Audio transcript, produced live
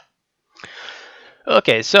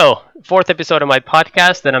Okay, so fourth episode of my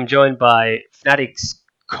podcast, and I'm joined by Fnatic's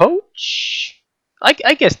coach.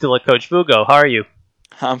 I guess still a coach. Vugo, how are you?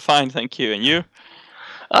 I'm fine, thank you. And you?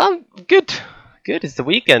 Good, good. It's the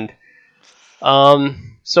weekend.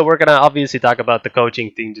 So we're gonna obviously talk about the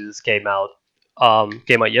coaching thing that just came out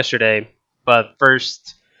yesterday. But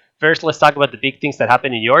first let's talk about the big things that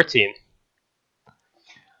happened in your team. Yeah?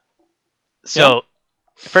 So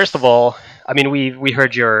first of all, I mean we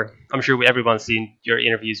heard your. I'm sure everyone's seen your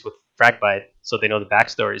interviews with Fragbite, so they know the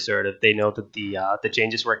backstory. Sort of, they know that the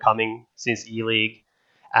changes were coming since E League,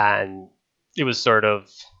 and it was sort of,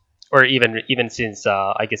 or even since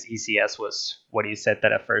I guess ECS was what he said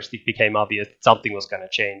that at first it became obvious that something was going to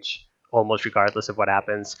change, almost regardless of what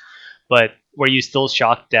happens. But were you still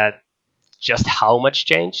shocked at just how much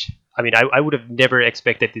change? I mean, I would have never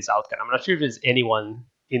expected this outcome. I'm not sure if there's anyone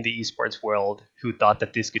in the esports world who thought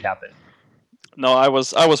that this could happen. No, I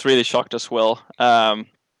was really shocked as well.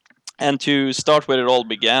 And to start where it all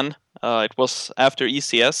began, it was after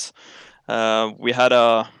ECS. We had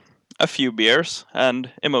a few beers and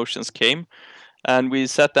emotions came, and we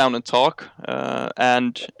sat down and talked.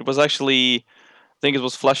 And it was actually, I think it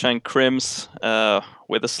was Flusha and Crims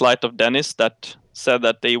with a slight of Dennis that said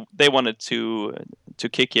that they wanted to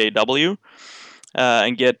kick AW.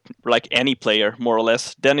 And get like any player more or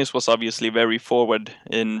less. Dennis was obviously very forward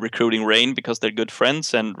in recruiting Rain because they're good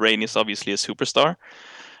friends, and Rain is obviously a superstar.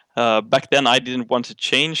 Back then, I didn't want to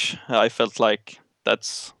change. I felt like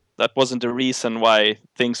that wasn't the reason why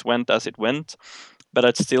things went as it went. But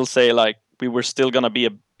I'd still say like we were still gonna be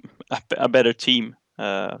a better team.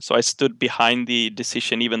 So I stood behind the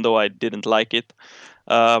decision, even though I didn't like it.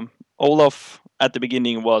 Olaf at the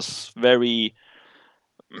beginning was very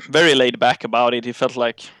laid back about it. He felt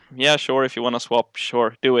like, yeah, sure, if you want to swap,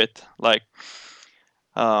 sure, do it. Like,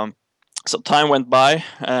 um, so time went by,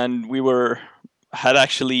 and we were had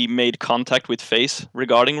actually made contact with Face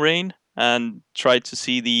regarding Rain and tried to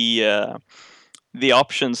see the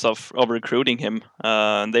options of recruiting him.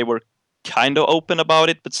 And they were kind of open about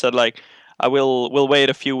it, but said like, we'll wait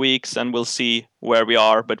a few weeks and we'll see where we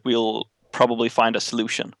are, but we'll probably find a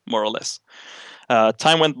solution more or less.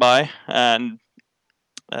 Time went by, and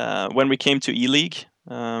when we came to E League,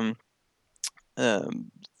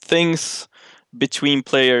 things between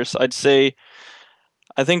players, I'd say,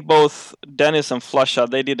 I think both Dennis and Flusha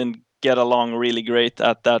they didn't get along really great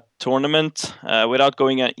at that tournament. Without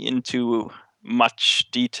going into much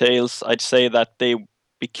details, I'd say that they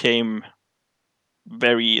became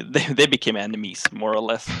they became enemies more or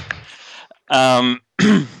less. Um,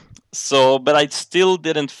 so, but I still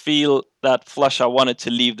didn't feel that Flusha wanted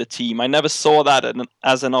to leave the team. I never saw that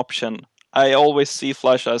as an option. I always see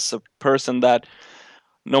Flusha as a person that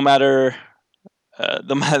no matter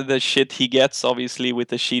no matter the shit he gets, obviously with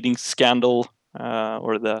the cheating scandal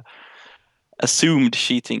or the assumed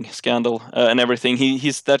cheating scandal and everything,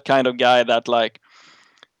 he's that kind of guy that like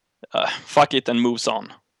fuck it and moves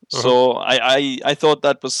on. Mhm. So I thought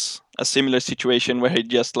that was a similar situation where he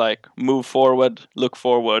just like move forward, look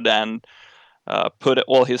forward, and put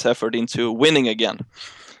all his effort into winning again.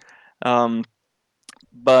 Um,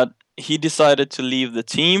 but he decided to leave the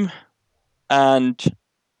team, and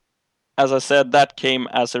as I said, that came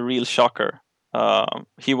as a real shocker.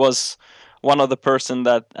 He was one of the person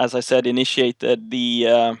that, as I said, initiated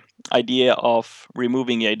the idea of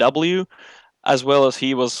removing AW, as well as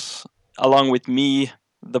he was, along with me,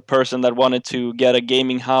 the person that wanted to get a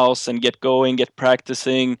gaming house and get going, get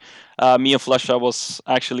practicing. Me and Flusha was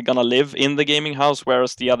actually gonna live in the gaming house,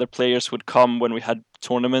 whereas the other players would come when we had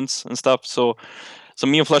tournaments and stuff. So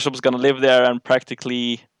me and Flusha was gonna live there and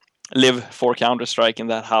practically live for Counter Strike in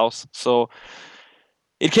that house. So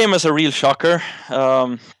it came as a real shocker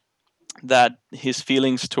that his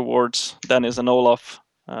feelings towards Dennis and Olaf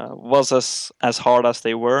was as hard as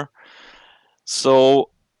they were.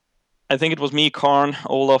 So I think it was me, Karn,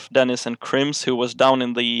 Olaf, Dennis, and Crims who was down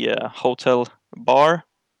in the hotel bar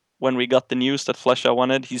when we got the news that Flesha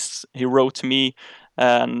wanted. He wrote to me,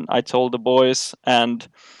 and I told the boys, and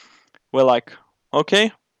we're like,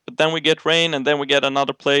 okay, but then we get Rain, and then we get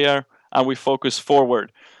another player, and we focus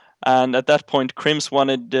forward. And at that point, Crims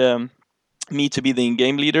wanted me to be the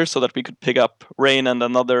in-game leader so that we could pick up Rain and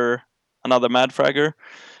another Mad Fragger.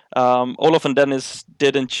 Olaf and Dennis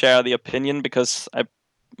didn't share the opinion because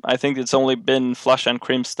I think it's only been Flush and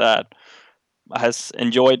Crims that has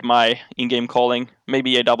enjoyed my in-game calling.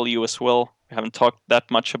 Maybe AW as well. We haven't talked that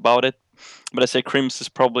much about it, but I say Crims is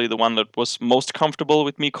probably the one that was most comfortable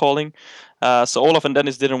with me calling. So Olaf and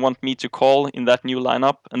Dennis didn't want me to call in that new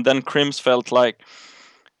lineup, and then Crims felt like,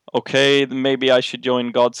 okay, maybe I should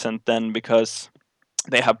join Godsend then because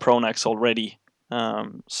they have Pronax already.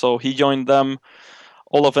 So he joined them.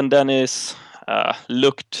 Olof and Dennis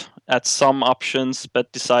looked at some options,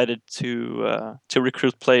 but decided to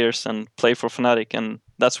recruit players and play for Fnatic, and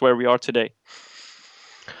that's where we are today.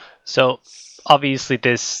 So obviously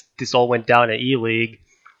this all went down at E League.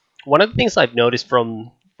 One of the things I've noticed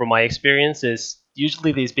from my experience is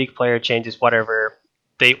usually these big player changes, whatever,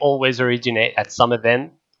 they always originate at some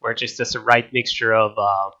event where it's just a right mixture of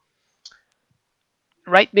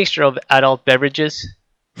adult beverages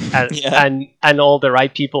and Yeah. and all the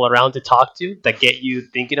right people around to talk to that get you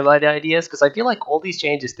thinking about the ideas. Because I feel like all these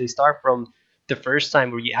changes they start from the first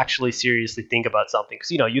time where you actually seriously think about something.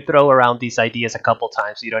 Because you throw around these ideas a couple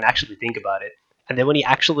times, so you don't actually think about it, and then when you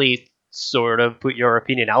actually sort of put your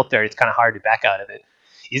opinion out there, it's kind of hard to back out of it.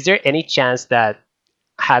 Is there any chance that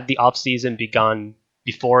had the off season begun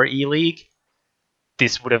before E League,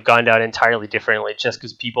 this would have gone down entirely differently, just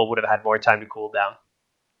because people would have had more time to cool down?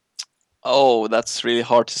 Oh, that's really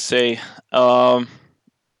hard to say. Um,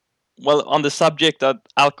 well, on the subject that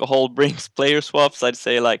alcohol brings player swaps, I'd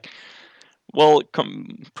say like, well,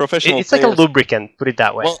 professional It's like a players. lubricant, put it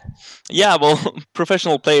that way. Well, yeah, well,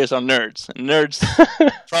 professional players are nerds. Nerds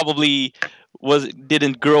probably was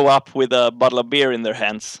didn't grow up with a bottle of beer in their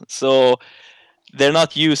hands, so they're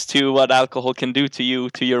not used to what alcohol can do to you,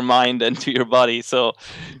 to your mind, and to your body. So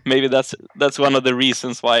maybe that's one of the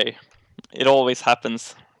reasons why it always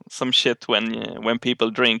happens some shit when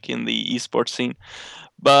people drink in the esports scene.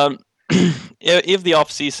 But if the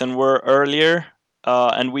off season were earlier,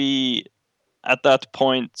 and we at that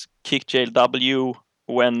point kicked JLW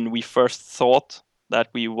when we first thought that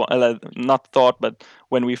not thought, but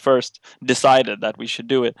when we first decided that we should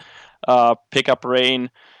do it, pick up Rain.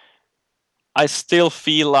 I still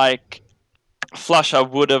feel like Flusha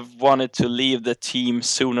would have wanted to leave the team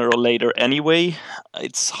sooner or later anyway.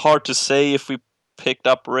 It's hard to say if we picked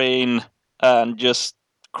up Rain and just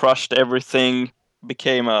crushed everything,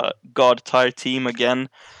 became a god tier team again.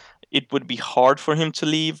 It would be hard for him to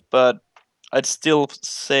leave, but I'd still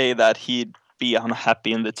say that he'd be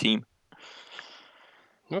unhappy in the team.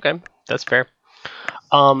 Okay, that's fair.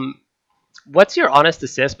 Um, what's your honest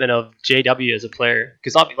assessment of JW as a player?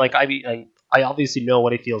 Because like I obviously know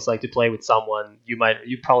what it feels like to play with someone. You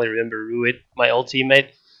probably remember Ruid, my old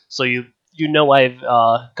teammate. So you know I've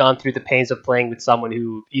gone through the pains of playing with someone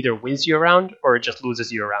who either wins you around or just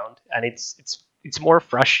loses you around, and it's more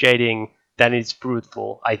frustrating than it's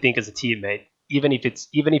fruitful. I think as a teammate, even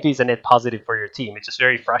if he's a net positive for your team, it's just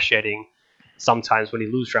very frustrating sometimes when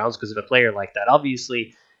you lose rounds because of a player like that.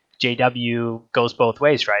 Obviously, JW goes both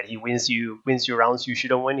ways, right? He wins you rounds you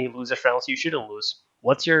shouldn't win. He loses rounds you shouldn't lose.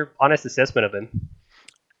 What's your honest assessment of him?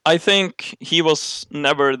 I think he was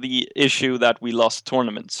never the issue that we lost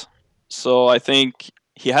tournaments. So I think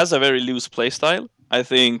he has a very loose playstyle. I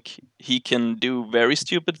think he can do very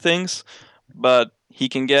stupid things, but he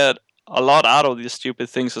can get a lot out of these stupid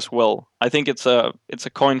things as well. I think it's a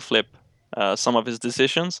coin flip. Some of his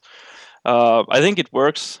decisions. I think it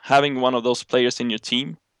works having one of those players in your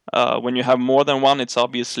team. When you have more than one, it's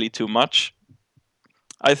obviously too much.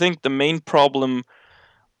 I think the main problem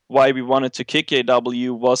why we wanted to kick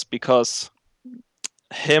AW was because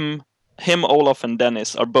him, Olaf, and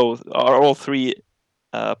Dennis are all three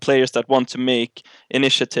players that want to make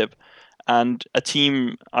initiative, and a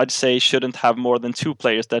team I'd say shouldn't have more than two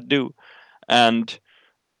players that do. And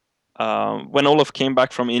when Olaf came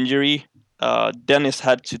back from injury, Dennis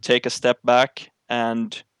had to take a step back,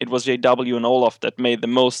 and it was JW and Olaf that made the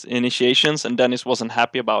most initiations, and Dennis wasn't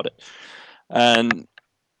happy about it.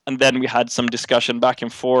 And then we had some discussion back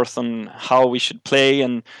and forth on how we should play,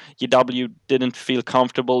 and JW didn't feel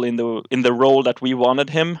comfortable in the role that we wanted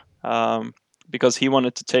him, because he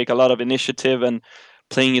wanted to take a lot of initiative and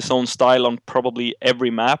playing his own style on probably every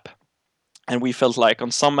map. And we felt like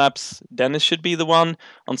on some maps Dennis should be the one,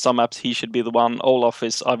 on some maps he should be the one. Olaf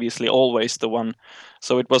is obviously always the one.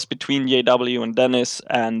 So it was between JW and Dennis,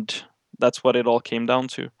 and that's what it all came down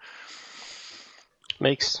to.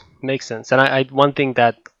 Makes sense. And I one thing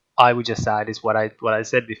that I would just add is what I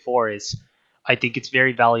said before is I think it's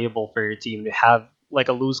very valuable for your team to have like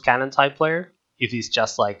a loose cannon type player if he's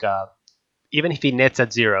just like even if he nets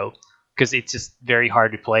at zero, because it's just very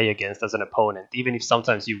hard to play against as an opponent. Even if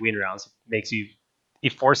sometimes you win rounds,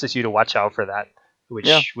 it forces you to watch out for that,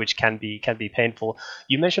 Yeah. which can be painful.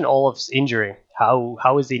 You mentioned Olaf's injury.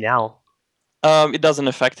 How is he now? It doesn't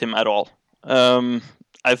affect him at all. Um,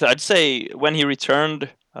 I'd say when he returned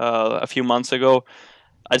a few months ago,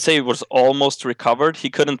 I'd say he was almost recovered. He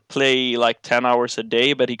couldn't play like 10 hours a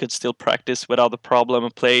day, but he could still practice without a problem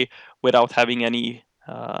and play without having any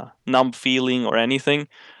numb feeling or anything.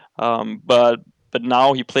 But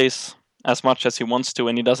now he plays as much as he wants to,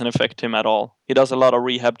 and it doesn't affect him at all. He does a lot of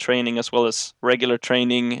rehab training as well as regular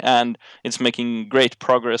training, and it's making great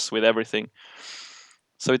progress with everything.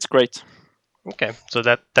 So it's great. Okay, so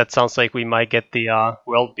that sounds like we might get the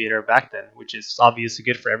world beater back then, which is obviously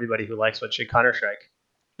good for everybody who likes watching Counter Strike.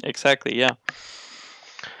 Exactly, yeah.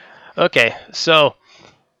 Okay, so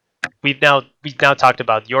we've now talked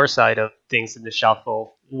about your side of things in the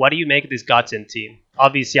shuffle. What do you make of this Godsend team?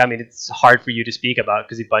 Obviously, I mean it's hard for you to speak about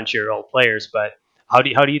because you bunch your old players, but how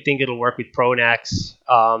do you think it'll work with Pronax?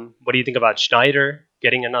 What do you think about Schneider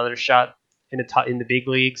getting another shot in the big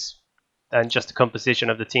leagues, and just the composition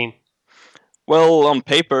of the team? Well, on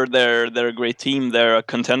paper, they're a great team. They're a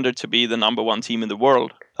contender to be the number one team in the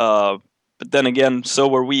world. But then again, so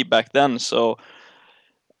were we back then. So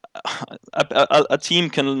a team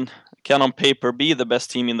can on paper be the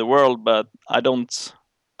best team in the world, but I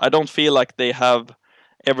don't feel like they have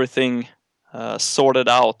everything sorted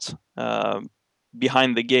out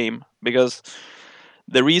behind the game, because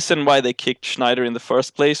the reason why they kicked Schneider in the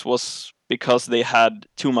first place was because they had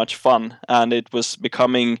too much fun and it was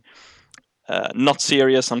becoming not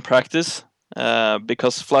serious on practice,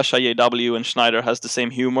 because Flash IAW and Schneider has the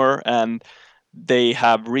same humor and they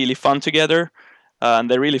have really fun together.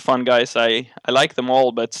 And they're really fun guys. I like them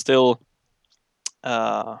all, but still,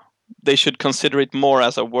 uh, they should consider it more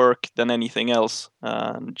as a work than anything else.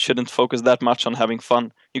 Shouldn't focus that much on having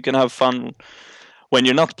fun. You can have fun when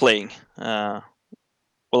you're not playing.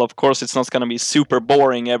 Well, of course, it's not going to be super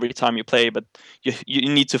boring every time you play, but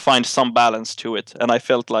you need to find some balance to it. And I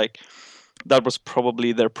felt like that was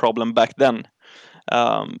probably their problem back then.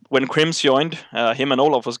 When Crims joined, him and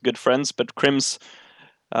Olaf was good friends, but Crims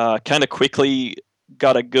kind of quickly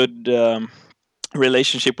got a good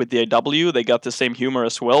relationship with the AW. They got the same humor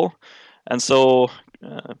as well, and so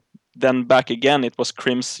then back again, it was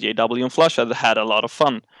Crims, the AW, and Flush that had a lot of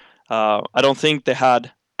fun. I don't think they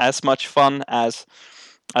had as much fun as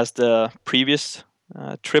the previous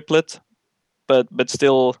triplet, but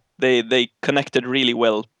still they connected really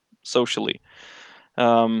well socially.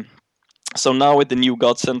 Um, so now with the new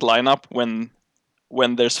Godsend lineup,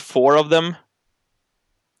 when there's four of them,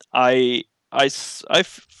 I I s- I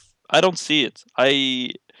f- I don't see it.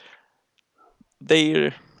 They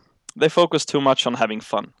they focus too much on having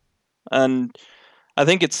fun, and I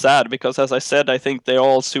think it's sad because, as I said, I think they're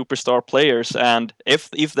all superstar players, and if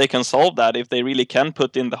they can solve that, if they really can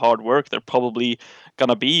put in the hard work, they're probably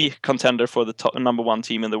gonna be contender for the number one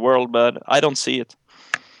team in the world. But I don't see it.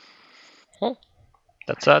 Well,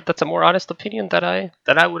 that's a more honest opinion that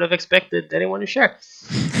I would have expected anyone to share.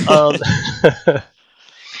 Um,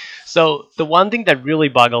 so the one thing that really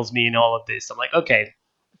boggles me in all of this, I'm like, okay,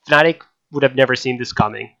 Fnatic would have never seen this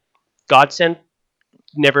coming. Godsend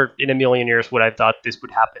never in a million years would I have thought this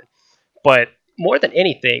would happen. But more than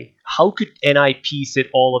anything, how could NI piece it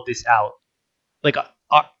all of this out? Like,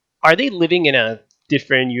 are they living in a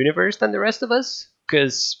different universe than the rest of us?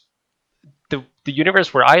 Because the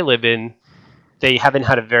universe where I live in, they haven't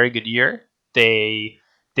had a very good year. They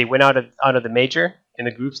went out of the major in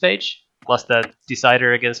the group stage, lost the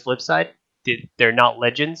decider against Flipside. They're not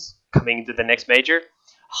legends coming into the next major.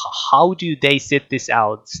 How do they sit this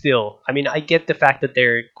out still? I mean, I get the fact that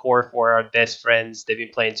their core four are best friends. They've been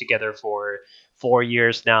playing together for 4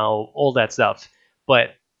 years now, all that stuff.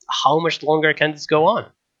 But how much longer can this go on?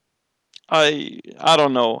 I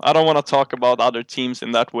don't know. I don't want to talk about other teams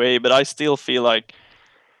in that way, but I still feel like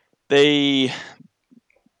they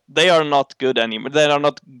they are not good anymore. They are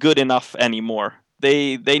not good enough anymore.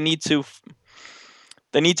 They need to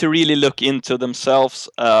really look into themselves.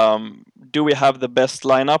 Do we have the best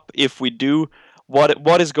lineup? If we do,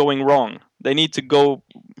 what is going wrong? They need to go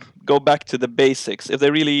back to the basics. If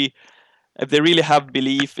they really have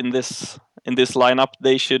belief in this lineup,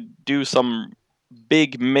 they should do some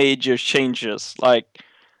big major changes. Like,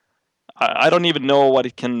 I don't even know what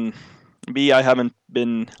it can be. I haven't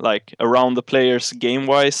been like around the players game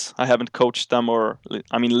wise. I haven't coached them or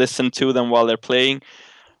listened to them while they're playing.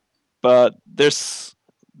 But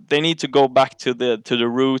they need to go back to the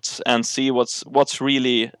roots and see what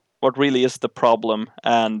really is the problem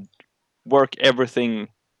and work everything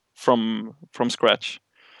from scratch.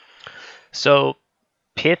 So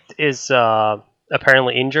Pitt is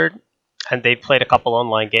apparently injured, and they've played a couple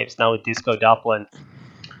online games now with Disco Dublin.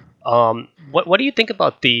 What do you think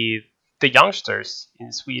about the youngsters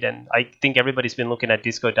in Sweden? I think everybody's been looking at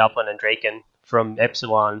Disco Dublin and Draken from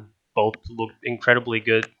Epsilon. Both look incredibly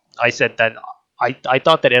good. I said that I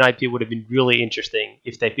thought that NIP would have been really interesting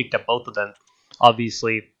if they picked up both of them.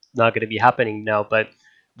 Obviously, not going to be happening now. But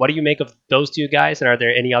what do you make of those two guys? And are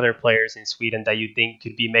there any other players in Sweden that you think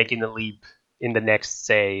could be making the leap in the next,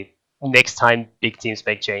 say, next time big teams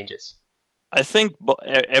make changes? I think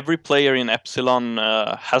every player in Epsilon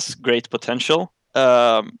has great potential.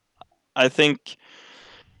 I think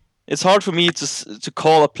it's hard for me to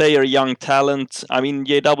call a player a young talent. I mean,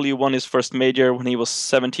 JW won his first major when he was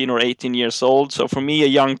 17 or 18 years old. So for me, a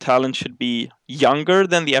young talent should be younger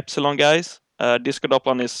than the Epsilon guys. Disco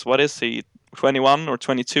Doplan is, what is he, 21 or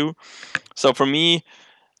 22? So for me,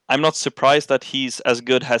 I'm not surprised that he's as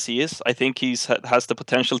good as he is. I think he's has the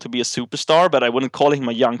potential to be a superstar, but I wouldn't call him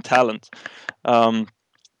a young talent. Um,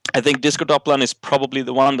 I think Disco Doplan is probably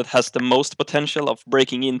the one that has the most potential of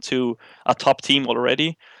breaking into a top team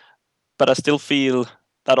already, but I still feel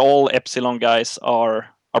that all Epsilon guys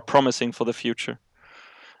are promising for the future.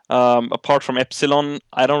 Apart from Epsilon,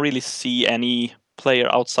 I don't really see any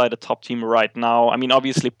player outside the top team right now. I mean,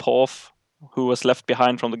 obviously Pof, who was left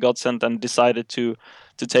behind from the Godsend and decided to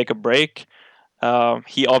take a break.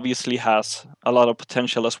 He obviously has a lot of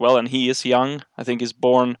potential as well, and he is young. I think he's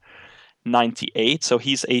born 98, so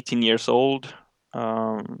he's 18 years old.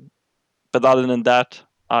 But other than that,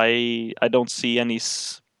 I don't see any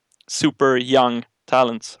super young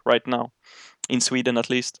talents right now in Sweden, at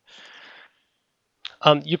least.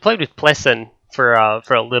 You played with Plessen for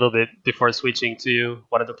a little bit before switching to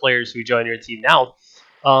one of the players who joined your team now.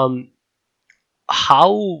 Um,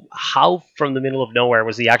 how from the middle of nowhere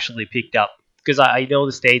was he actually picked up? Because I know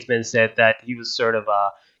the statesman said that he was sort of a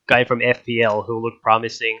guy from FPL who looked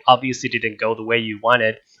promising. Obviously, didn't go the way you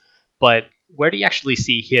wanted, but where do you actually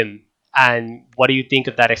see him? And what do you think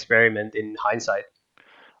of that experiment in hindsight?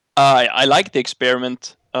 I like the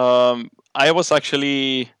experiment. I was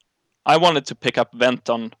actually I wanted to pick up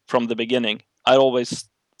Venton from the beginning.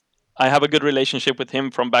 I have a good relationship with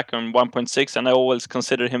him from back on 1.6, and I always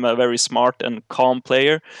considered him a very smart and calm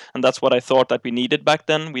player, and that's what I thought that we needed back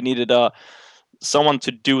then. We needed someone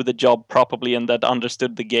to do the job properly and that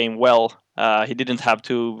understood the game well. He didn't have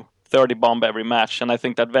to 30 bomb every match, and I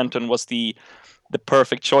think that Venton was the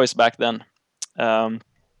perfect choice back then. Um,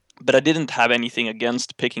 but I didn't have anything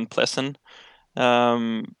against picking Pleasant.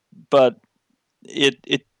 But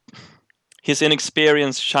it his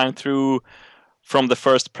inexperience shined through from the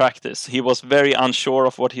first practice. He was very unsure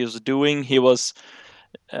of what he was doing. He was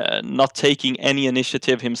not taking any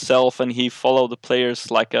initiative himself, and he followed the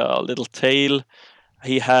players like a little tail.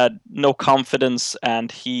 He had no confidence,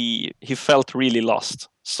 and he felt really lost.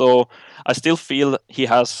 So I still feel he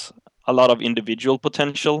has a lot of individual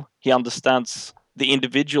potential. He understands the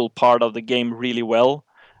individual part of the game really well.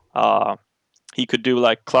 Uh, he could do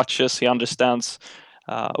like clutches. He understands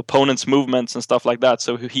opponents' movements and stuff like that.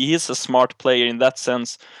 So he is a smart player in that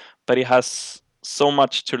sense, but he has so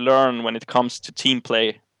much to learn when it comes to team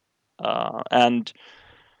play. And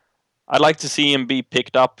I'd like to see him be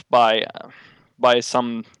picked up by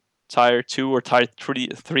some tier two or tier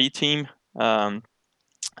three team, um,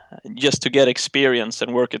 just to get experience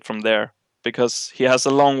and work it from there because he has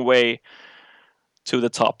a long way to the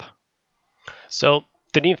top. So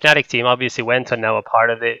the new Fnatic team obviously went on now a part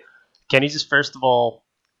of it. Can you just first of all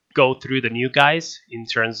go through the new guys in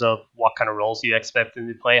terms of what kind of roles you expect them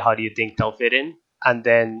to play? How do you think they'll fit in? And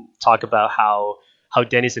then talk about how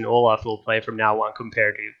Dennis and Olaf will play from now on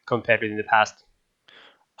compared to in the past.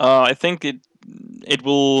 I think it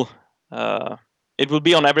will uh, it will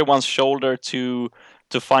be on everyone's shoulder to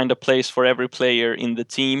find a place for every player in the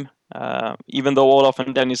team. Even though Olaf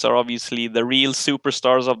and Dennis are obviously the real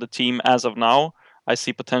superstars of the team as of now, I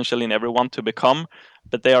see potential in everyone to become,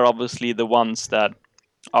 but they are obviously the ones that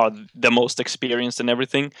are the most experienced in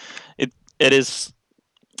everything. It is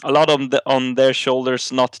a lot on their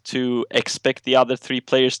shoulders not to expect the other three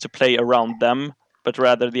players to play around them, but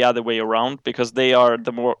rather the other way around because they are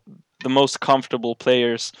the most comfortable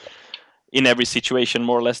players in every situation,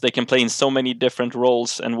 more or less. They can play in so many different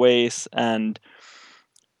roles and ways, and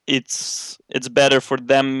it's better for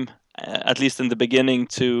them, at least in the beginning,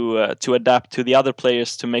 to adapt to the other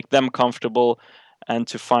players to make them comfortable and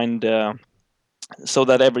to find so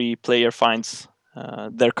that every player finds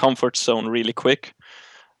their comfort zone really quick.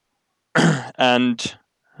 And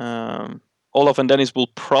Olaf and Dennis will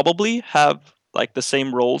probably have like the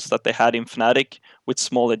same roles that they had in Fnatic with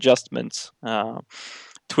small adjustments.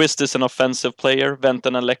 Twist is an offensive player,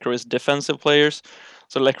 Venton and Lekr is defensive players.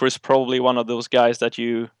 So Lekr is probably one of those guys that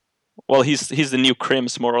he's the new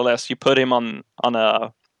Crims more or less. You put him on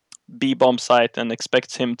a B bomb site and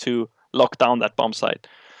expect him to lock down that bomb site.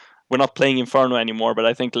 We're not playing Inferno anymore, but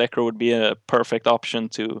I think Lekr would be a perfect option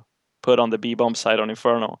to put on the B bomb site on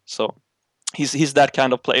Inferno. So he's that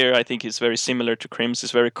kind of player. I think he's very similar to Crims.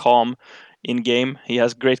 He's very calm in game. He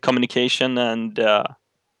has great communication and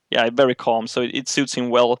very calm. So it suits him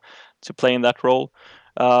well to play in that role.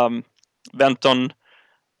 Benton,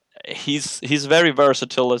 he's very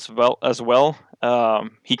versatile as well.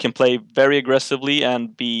 He can play very aggressively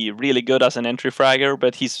and be really good as an entry fragger,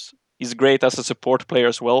 but he's great as a support player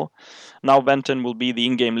as well. Now Benton will be the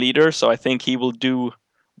in-game leader, so I think he will do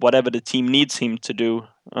whatever the team needs him to do.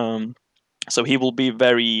 So he will be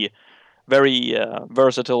very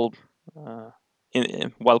versatile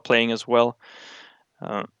while playing as well.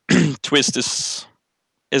 Uh, Twist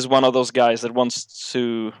is one of those guys that wants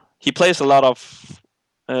to. He plays a lot of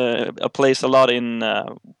plays a lot in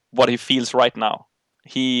what he feels right now.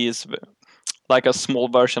 He is like a small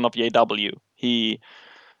version of JW. He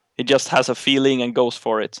just has a feeling and goes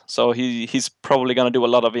for it. So he's probably gonna do a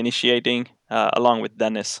lot of initiating along with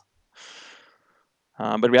Dennis.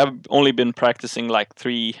 But we have only been practicing like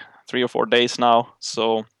three or 4 days now,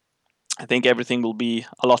 so I think everything will be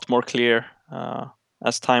a lot more clear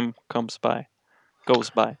as time goes by.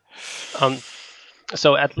 Um,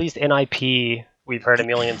 so at least NIP, we've heard a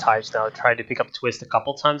million times now, tried to pick up Twist a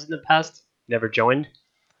couple times in the past, never joined.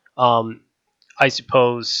 Um, I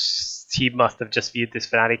suppose he must have just viewed this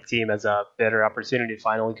Fnatic team as a better opportunity to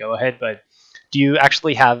finally go ahead. But do you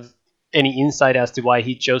actually have any insight as to why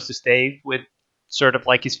he chose to stay with sort of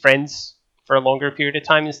like his friends for a longer period of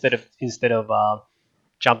time instead of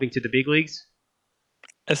jumping to the big leagues?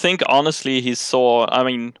 I think honestly he saw. I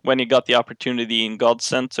mean, when he got the opportunity in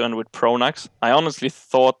Godsend and with Pronax, I honestly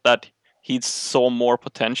thought that he saw more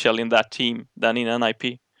potential in that team than in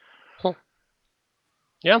NIP. Huh.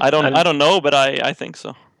 Yeah, I and don't know, but I think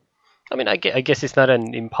so. I mean, I guess it's not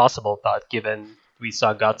an impossible thought given we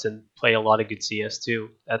saw Gutson play a lot of good CS too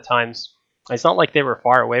at times. It's not like they were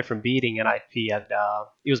far away from beating NIP, and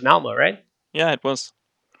it was Malmo, right? Yeah, it was.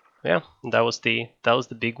 Yeah, that was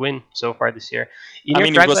the big win so far this year. In I your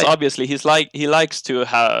mean, it track was by obviously he likes to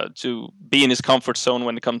be in his comfort zone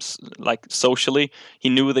when it comes like socially. He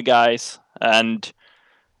knew the guys and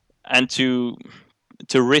to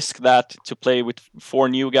risk that to play with four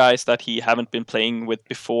new guys that he haven't been playing with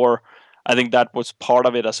before. I think that was part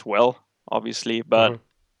of it as well, obviously, but Mhm.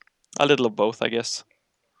 a little of both, I guess.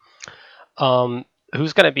 um,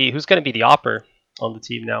 who's gonna be the opper on the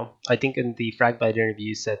team now? I think in the Fragbite interview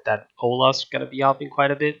you said that Ola's gonna be opping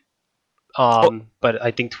quite a bit. Oh, But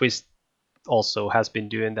I think Twist also has been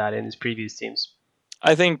doing that in his previous teams.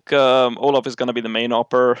 I think Olaf is going to be the main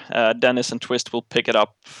opper. Dennis and Twist will pick it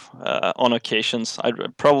up on occasions.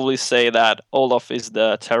 I'd probably say that Olaf is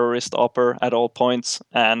the terrorist opper at all points,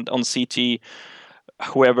 and on CT,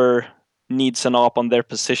 whoever needs an op on their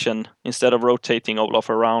position instead of rotating Olaf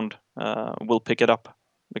around will pick it up.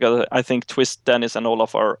 Because I think Twist, Dennis, and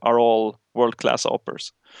Olaf are all world class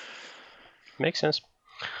oppers. Makes sense.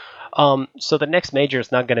 So the next major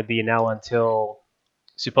is not going to be now until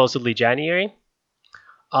supposedly January.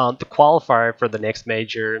 The qualifier for the next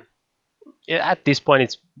major, at this point,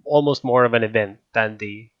 it's almost more of an event than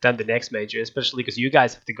the next major, especially because you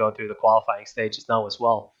guys have to go through the qualifying stages now as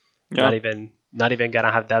well. Yeah. Not even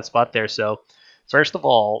gonna have that spot there. So, first of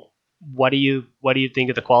all, what do you think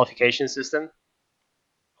of the qualification system?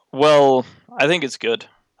 Well, I think it's good.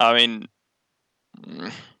 I mean,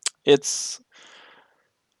 mm, it's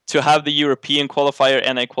to have the European qualifier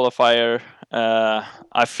and a qualifier.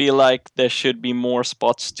 I feel like there should be more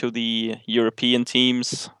spots to the European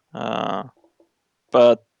teams,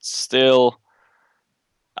 but still,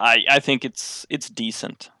 I think it's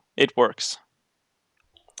decent. It works.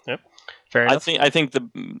 Yep, fair I enough. think I think the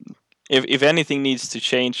if anything needs to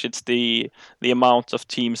change, it's the amount of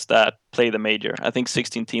teams that play the major. I think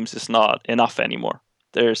 16 teams is not enough anymore.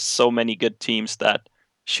 There's so many good teams that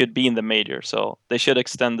should be in the major, so they should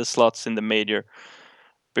extend the slots in the major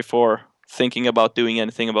before thinking about doing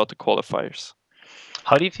anything about the qualifiers.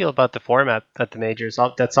 How do you feel about the format at the majors?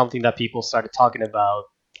 That's something that people started talking about.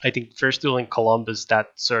 I think first during Columbus that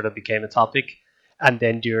sort of became a topic, and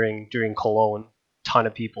then during Cologne, ton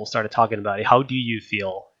of people started talking about it. How do you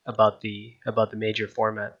feel about the major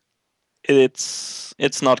format?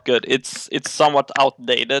 It's not good. It's somewhat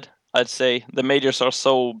outdated. I'd say the majors are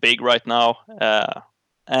so big right now,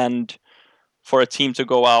 and for a team to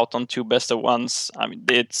go out on two best of ones, I mean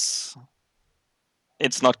it's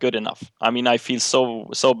not good enough. I mean, I feel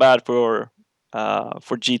so bad for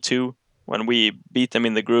G2 when we beat them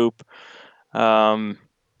in the group. Um,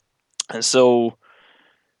 and so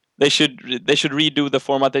they should redo the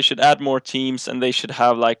format. They should add more teams, and they should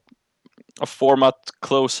have like a format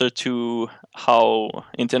closer to how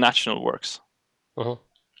international works. Mhm.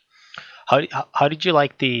 How did you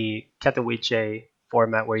like the Katowice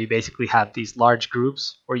format where you basically have these large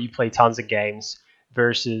groups where you play tons of games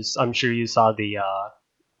versus I'm sure you saw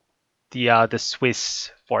the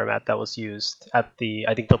Swiss format that was used at the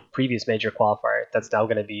I think the previous major qualifier that's now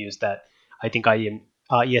going to be used at I think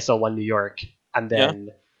ESL One New York, and Yeah, then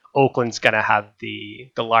Oakland's going to have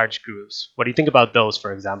the large groups. What do you think about those,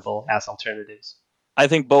 for example, as alternatives? I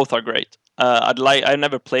think both are great. I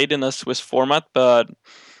never played in a Swiss format, but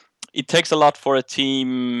it takes a lot for a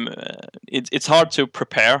team. It's hard to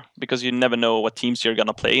prepare because you never know what teams you're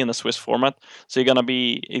gonna play in a Swiss format. So it's gonna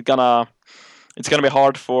be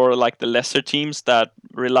hard for like the lesser teams that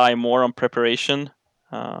rely more on preparation.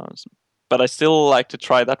 But I still like to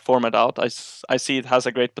try that format out. I see it has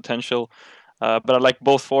a great potential, but I like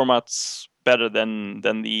both formats better than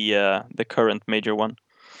the current major one.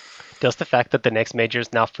 Does the fact that the next major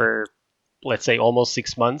is now for let's say almost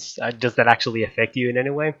 6 months, does that actually affect you in any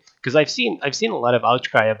way? Because I've seen a lot of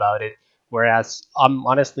outcry about it, whereas I'm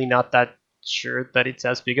honestly not that sure that it's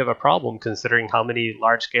as big of a problem considering how many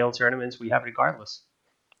large scale tournaments we have regardless.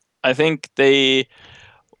 I think they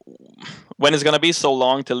when it's gonna be so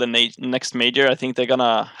long till the next major, I think they're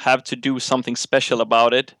gonna have to do something special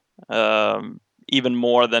about it, even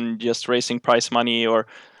more than just raising prize money or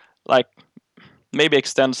like maybe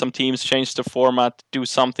extend some teams, change the format, do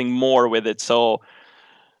something more with it, so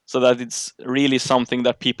that it's really something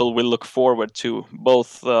that people will look forward to,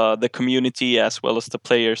 both the community as well as the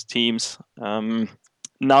players, teams.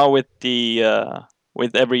 Now with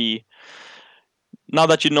every now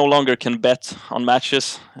that you no longer can bet on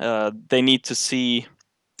matches, they need to see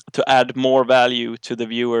to add more value to the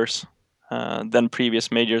viewers than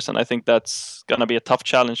previous majors, and I think that's gonna be a tough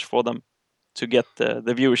challenge for them to get the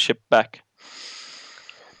viewership back.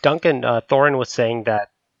 Duncan Thorin was saying that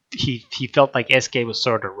he felt like SK was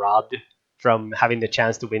sort of robbed from having the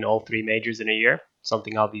chance to win all three majors in a year,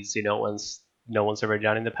 something obviously no one's ever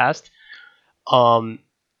done in the past. Um,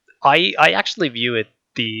 I actually view it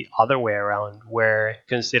the other way around, where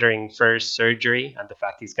considering first surgery and the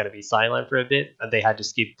fact he's going to be silent for a bit, and they had to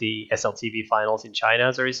skip the SLTV finals in China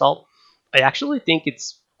as a result, I actually think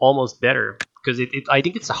it's almost better because I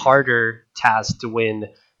think it's a harder task to win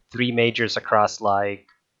three majors across like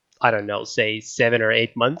I don't know, say 7 or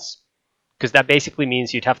 8 months, because that basically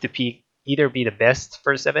means you'd have to either be the best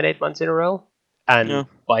for 7 8 months in a row, Yeah. and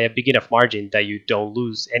by a big enough margin that you don't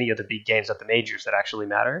lose any of the big games at the majors that actually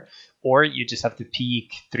matter, or you just have to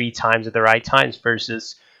peak three times at the right times.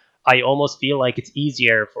 Versus, I almost feel like it's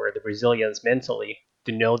easier for the Brazilians mentally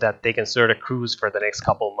to know that they can sort of cruise for the next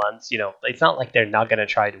couple months. It's not like they're not going to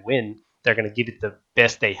try to win. They're going to give it the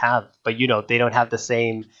best they have, but they don't have the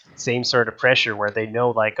same sort of pressure where they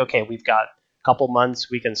know like, okay, we've got couple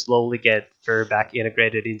months, we can slowly get Fur back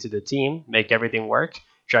integrated into the team, make everything work,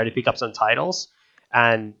 try to pick up some titles,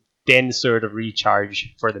 and then sort of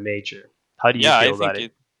recharge for the major. How do you Yeah, feel about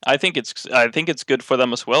it? I think it's good for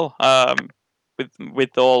them as well.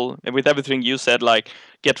 With everything you said, like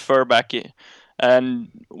get Fur back,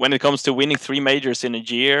 and when it comes to winning three majors in a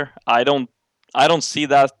year, I don't see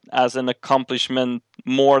that as an accomplishment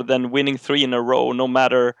more than winning three in a row, no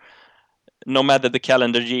matter the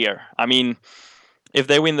calendar year. I mean, if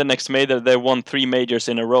they win the next major, they won three majors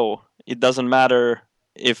in a row. It doesn't matter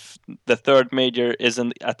if the third major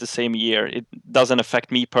isn't at the same year. It doesn't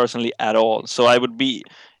affect me personally at all. So I would be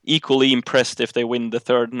equally impressed if they win the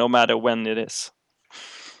third, no matter when it is.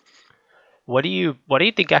 What do you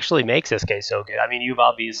think actually makes SK so good? I mean, you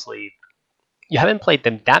haven't played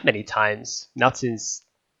them that many times, not since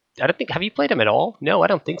I don't think have you played them at all? No, I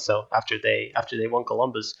don't think so. After they won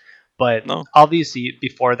Columbus, but No. obviously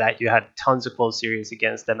before that you had tons of close series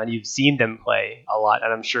against them, and you've seen them play a lot,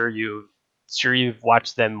 and I'm sure you've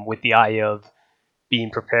watched them with the eye of being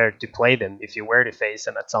prepared to play them if you were to face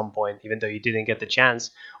them at some point, even though you didn't get the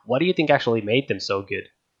chance. What do you think actually made them so good?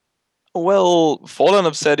 Well, Fallen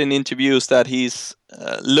have said in interviews that he's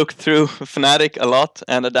looked through Fnatic a lot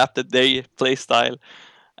and adapted their play style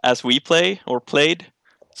as we play or played.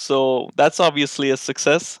 So that's obviously a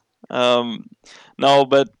success. Um, no,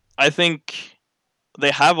 but I think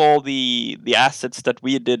they have all the assets that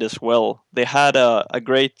we did as well. They had a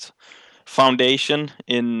great foundation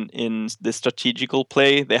in the strategical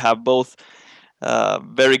play. They have both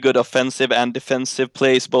very good offensive and defensive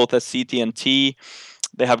plays, both at CT and T.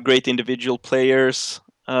 They have great individual players.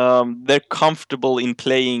 They're comfortable in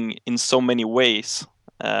playing in so many ways,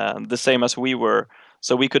 the same as we were.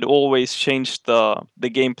 So we could always change the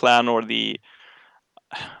game plan or the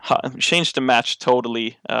changed the match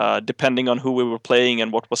totally depending on who we were playing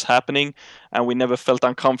and what was happening, and we never felt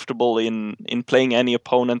uncomfortable in playing any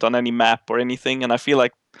opponent on any map or anything. And I feel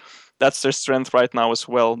like that's their strength right now as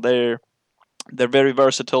well. They're very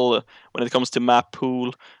versatile when it comes to map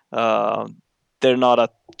pool. Uh, they're not a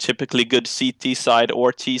typically good CT side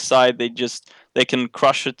or T side. They can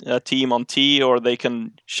crush a team on T, or they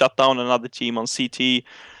can shut down another team on CT.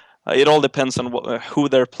 It all depends on who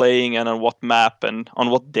they're playing and on what map and on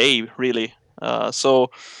what day, really.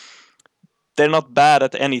 So they're not bad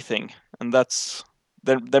at anything, and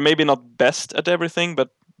they're maybe not best at everything, but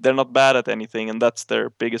they're not bad at anything, and that's their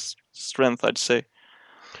biggest strength, I'd say.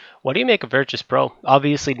 What do you make of Virtus Pro?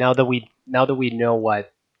 Obviously, now that we know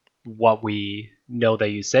what we know that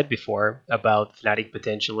you said before about Fnatic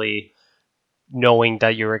potentially knowing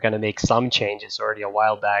that you were going to make some changes already a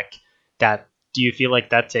while back, that do you feel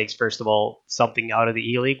like that takes first of all something out of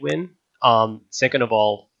the E League win? Second of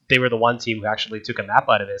all, they were the one team who actually took a map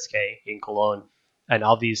out of SK in Cologne, and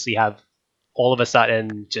obviously have all of a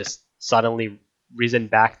sudden just suddenly risen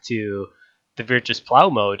back to the Virtus Plow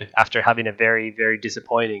mode after having a very very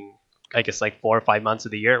disappointing, I guess, like 4 or 5 months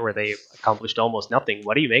of the year where they accomplished almost nothing.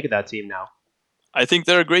 What do you make of that team now? I think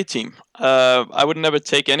they're a great team. I would never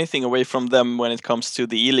take anything away from them when it comes to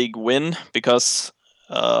the E League win, because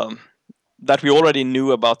um, that we already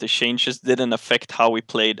knew about the changes didn't affect how we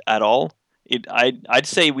played at all. I'd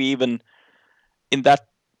say we even in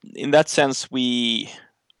that sense we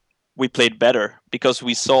played better because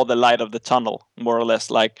we saw the light of the tunnel, more or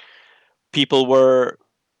less. Like, people were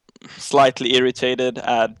slightly irritated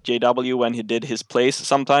at JW when he did his plays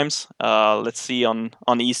sometimes. Let's see, on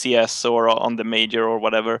ECS or on the major or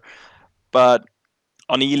whatever. But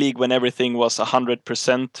on E League, when everything was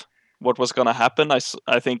 100% what was going to happen,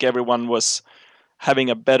 I think everyone was having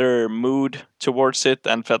a better mood towards it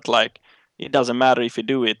and felt like it doesn't matter if you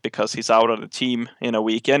do it because he's out of the team in a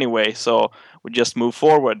week anyway. So we just move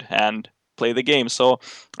forward and play the game. So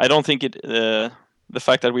I don't think the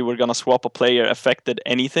fact that we were going to swap a player affected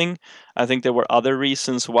anything. I think there were other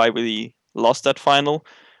reasons why we lost that final,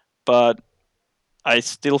 but I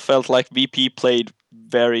still felt like VP played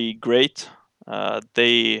very great.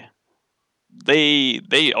 They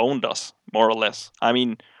owned us, more or less. I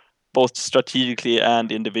mean, both strategically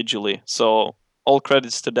and individually. So all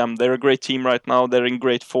credits to them. They're a great team right now. They're in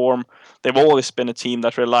great form. They've always been a team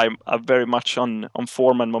that rely very much on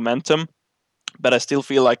form and momentum. But I still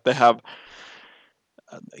feel like they have,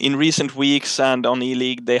 in recent weeks and on E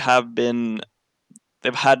League, they've had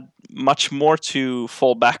much more to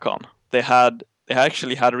fall back on. They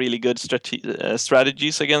actually had really good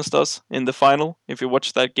strategies against us in the final. If you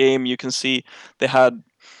watch that game, you can see they had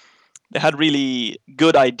they had really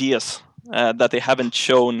good ideas that they haven't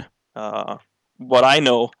shown what I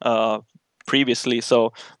know previously.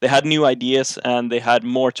 So they had new ideas and they had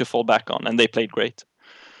more to fall back on, and they played great.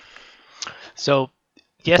 So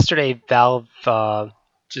yesterday, Valve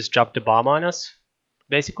just dropped a bomb on us,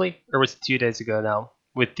 basically, or was it 2 days ago now,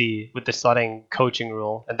 with the slotting coaching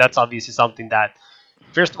rule, and that's obviously something that,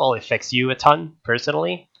 first of all, affects you a ton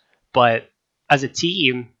personally, but as a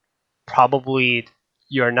team, probably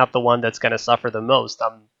you're not the one that's going to suffer the most.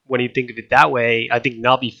 When you think of it that way, I think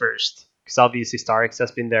Navi first, because obviously Starix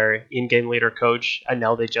has been their in-game leader coach, and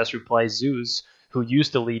now they just replaced Zeus, who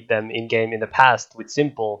used to lead them in-game in the past with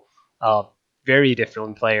Simple, uh, very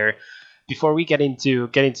different player. Before we get into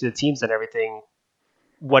the teams and everything,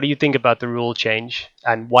 what do you think about the rule change,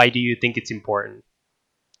 and why do you think it's important?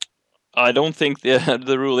 I don't think the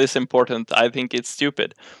the rule is important. I think it's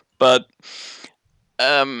stupid, but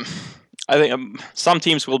um, I think some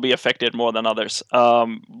teams will be affected more than others.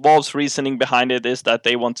 Valve's reasoning behind it is that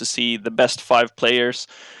they want to see the best 5 players,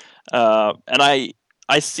 and I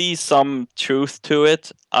see some truth to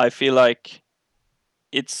it. I feel like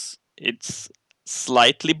it's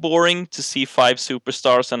slightly boring to see 5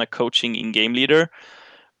 superstars and a coaching in-game leader,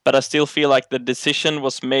 but I still feel like the decision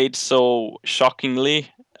was made so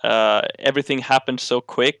shockingly. Everything happened so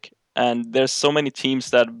quick, and there's so many teams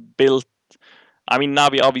that built. I mean,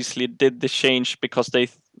 Navi obviously did the change because they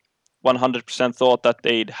 100% thought that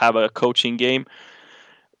they'd have a coaching game,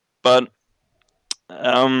 but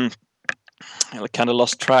um, I kind of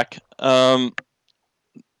lost track. No,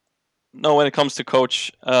 when it comes to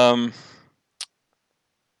coach,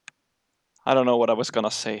 I don't know what I was gonna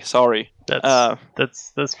say. Sorry. That's Uh,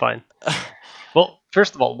 that's fine. Well,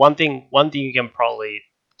 first of all, one thing you can probably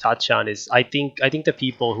touch on is I think the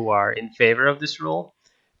people who are in favor of this rule,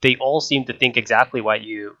 they all seem to think exactly what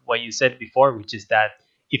you said before, which is that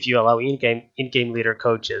if you allow in-game leader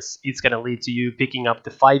coaches, it's going to lead to you picking up the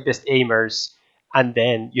 5 best aimers, and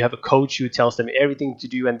then you have a coach who tells them everything to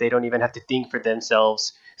do, and they don't even have to think for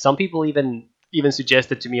themselves. Some people even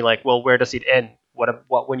suggested to me like, well, where does it end?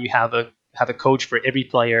 What when you have a coach for every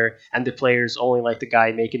player, and the player's only like the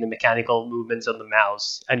guy making the mechanical movements on the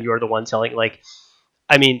mouse, and you're the one telling, like,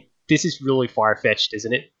 I mean, this is really far fetched,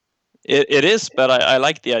 isn't it? It is, but I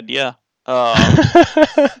like the idea.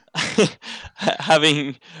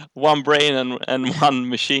 Having one brain and one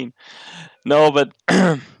machine. No, but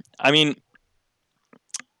I mean,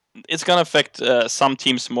 it's gonna affect some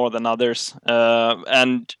teams more than others,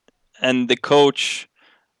 and the coach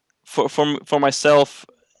for myself,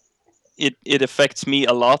 it affects me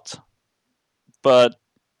a lot, but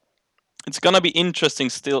it's gonna be interesting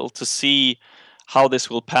still to see how this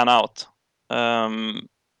will pan out, um,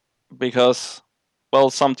 because well,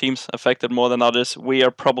 some teams affected more than others. We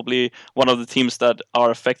are probably one of the teams that are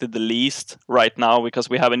affected the least right now because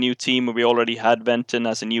we have a new team. We already had Venton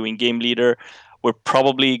as a new in-game leader. We're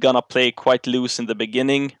probably gonna play quite loose in the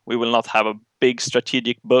beginning. We will not have a big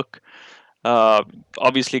strategic book. Uh,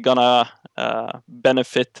 Obviously, gonna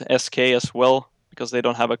benefit SK as well because they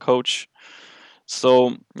don't have a coach.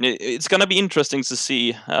 So it's gonna be interesting to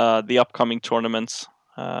see the upcoming tournaments,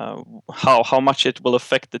 how much it will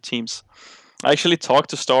affect the teams. I actually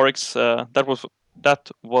talked to Starix.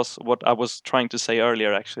 That was what I was trying to say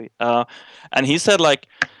earlier, actually. And he said like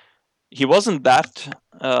he wasn't that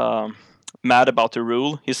mad about the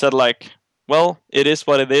rule. He said like, well, it is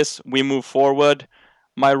what it is. We move forward.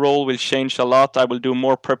 My role will change a lot. I will do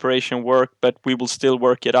more preparation work, but we will still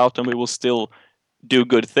work it out, and we will still do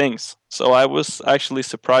good things. So I was actually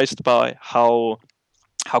surprised by how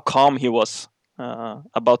calm he was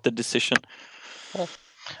about the decision.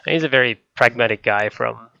 He's a very pragmatic guy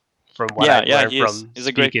from what Yeah, I've yeah, learned he is. from He's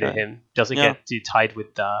a great speaking to guy. him. Doesn't Yeah. get too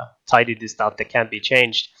tied into stuff that can't be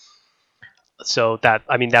changed. So that,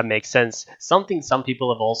 I mean, that makes sense. Something some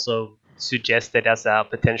people have also suggested as a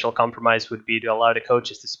potential compromise would be to allow the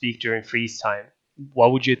coaches to speak during freeze time.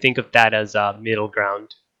 What would you think of that as a middle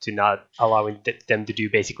ground to not allowing them to do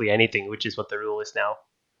basically anything, which is what the rule is now?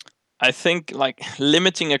 I think like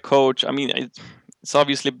limiting a coach. I mean, it's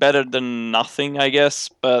obviously better than nothing, I guess.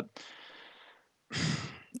 But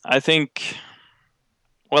I think,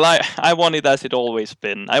 well, I want it as it always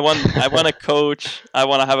been. I want a coach. I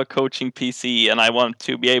want to have a coaching PC, and I want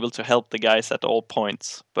to be able to help the guys at all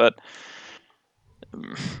points. But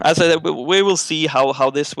as I said, we will see how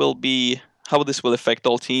this will affect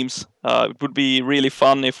all teams. It would be really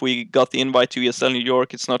fun if we got the invite to ESL New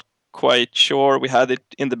York. It's not quite sure. We had it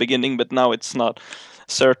in the beginning, but now it's not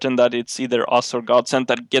certain that it's either us or Godsent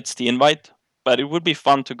that gets the invite. But it would be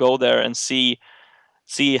fun to go there and see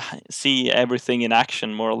see everything in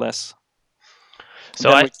action, more or less. And So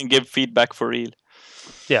then I we can give feedback for real.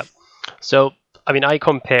 Yeah. So I mean, I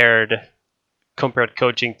compared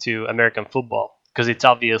coaching to American football because it's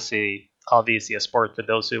obviously a sport for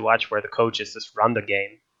those who watch where the coaches just run the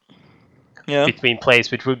game Yeah. between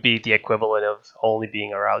plays, which would be the equivalent of only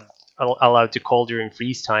being allowed to call during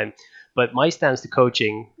freeze time. But my stance to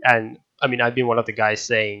coaching, and I mean, I've been one of the guys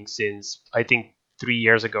saying since I think 3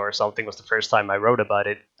 years ago or something was the first time I wrote about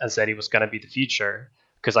it and said it was going to be the future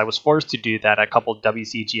because I was forced to do that at a couple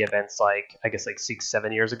WCG events, like I guess like 6,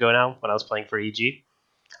 7 years ago now when I was playing for EG,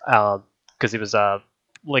 because it was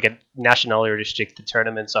like a nationally restricted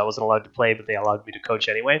tournament, so I wasn't allowed to play, but they allowed me to coach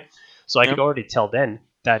anyway. So I Yeah. could already tell then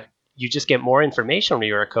that you just get more information when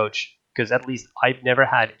you're a coach, because at least I've never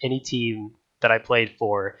had any team that I played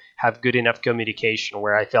for have good enough communication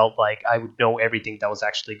where I felt like I would know everything that was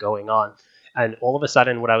actually going on. And all of a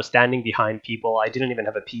sudden, when I was standing behind people, I didn't even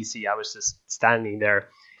have a PC. I was just standing there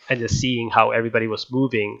and just seeing how everybody was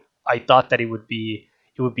moving. I thought that it would be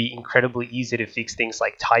incredibly easy to fix things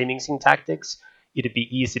like timings and tactics. It'd be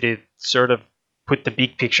easy to sort of put the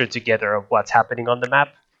big picture together of what's happening on the map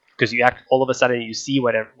because you act all of a sudden you see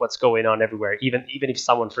what's going on everywhere. Even if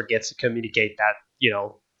someone forgets to communicate that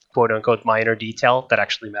quote unquote minor detail that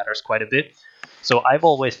actually matters quite a bit. So I've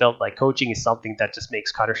always felt like coaching is something that just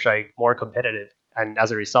makes Counter Strike more competitive, and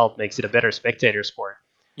as a result, makes it a better spectator sport.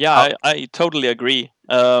 Yeah, How I totally agree.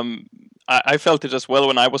 I felt it as well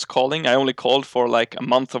when I was calling. I only called for like a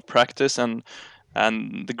month of practice and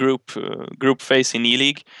the group phase in E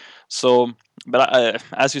League. So, but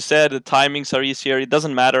as you said, the timings are easier. It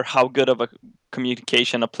doesn't matter how good of a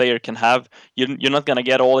communication a player can have. You're not gonna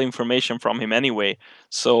get all information from him anyway.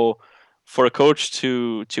 So, for a coach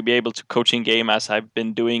to be able to coach in game, as I've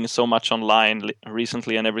been doing so much online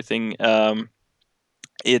recently and everything,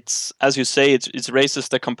 it's as you say, it raises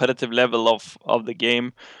the competitive level of the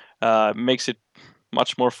game, makes it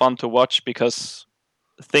much more fun to watch because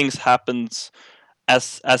things happens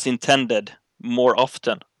as intended more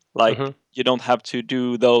often. Like Mhm. you don't have to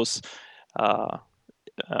do those uh,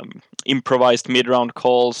 improvised mid round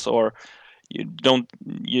calls, or you don't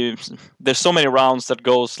you there's so many rounds that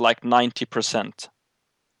goes like 90%,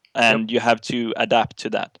 Yep. and you have to adapt to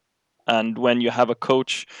that. And when you have a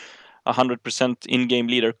coach 100% in-game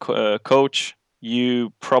leader coach,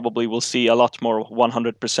 you probably will see a lot more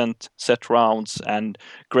 100% set rounds and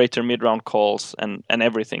greater mid-round calls and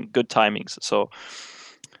everything, good timings. So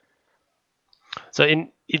So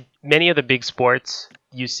in many of the big sports,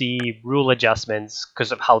 you see rule adjustments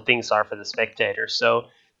because of how things are for the spectators. So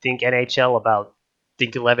think NHL about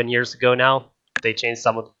think 11 years ago now. They changed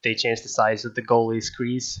the size of the goalie's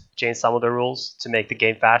crease, changed some of the rules to make the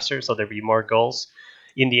game faster, so there'd be more goals.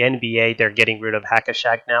 In the NBA, they're getting rid of hack a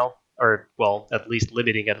Shaq now, or well, at least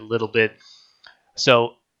limiting it a little bit.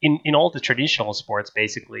 So in all the traditional sports,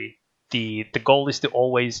 basically, the goal is to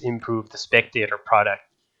always improve the spectator product.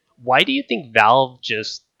 Why do you think Valve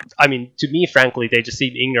just? I mean, to me, frankly, they just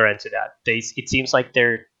seem ignorant to that. It seems like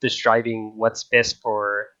they're just driving what's best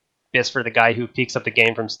for the guy who picks up the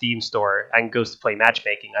game from Steam store and goes to play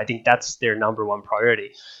matchmaking. I think that's their number one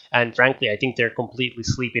priority. And frankly, I think they're completely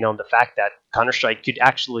sleeping on the fact that Counter Strike could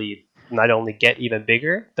actually not only get even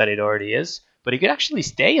bigger than it already is, but it could actually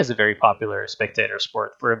stay as a very popular spectator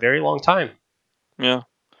sport for a very long time. yeah,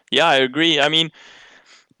 yeah, I agree. I mean,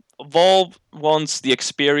 Valve wants the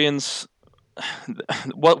experience.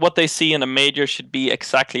 What they see in a major should be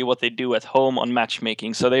exactly what they do at home on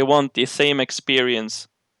matchmaking. So they want the same experience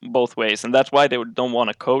both ways, and that's why they don't want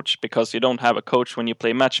a coach, because you don't have a coach when you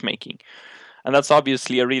play matchmaking, and that's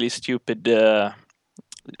obviously a really stupid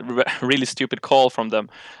call from them.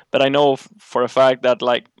 But I know for a fact that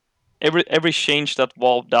like every change that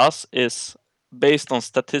Valve does is based on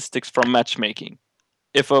statistics from matchmaking.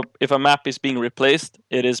 If a map is being replaced,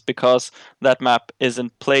 it is because that map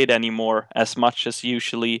isn't played anymore as much as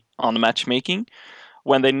usually on matchmaking.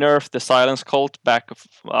 When they nerfed the silence cult back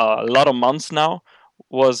a lot of months now,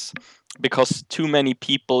 was because too many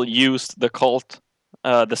people used the cult,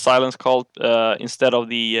 the silence cult, instead of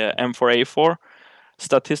the M4A4.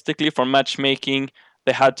 Statistically, for matchmaking,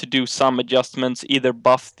 they had to do some adjustments, either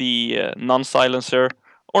buff the non-silencer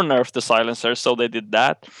or nerf the silencer. So they did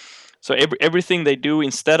that. So everything they do,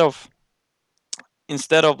 instead of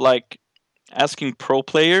like asking pro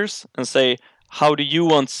players and say, how do you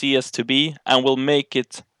want CS to be, and we'll make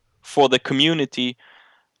it for the community,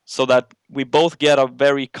 so that we both get a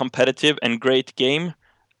very competitive and great game,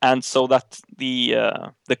 and so that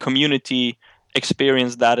the community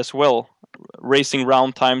experience that as well. Raising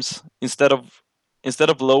round times, instead of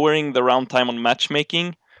lowering the round time on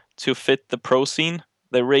matchmaking to fit the pro scene,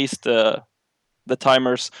 they raised the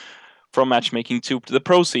timers from matchmaking to the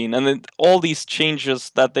pro scene, and then all these changes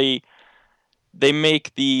that they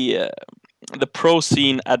make the pro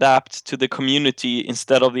scene adapt to the community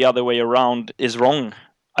instead of the other way around is wrong.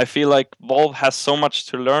 I feel like Valve has so much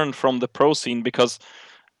to learn from the pro scene, because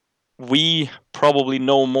we probably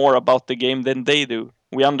know more about the game than they do.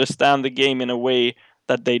 We understand the game in a way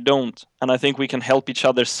that they don't, and I think we can help each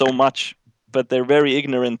other so much. But they're very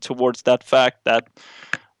ignorant towards that fact that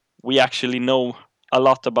we actually know a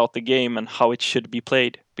lot about the game and how it should be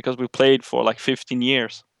played, because we played for like 15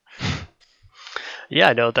 years.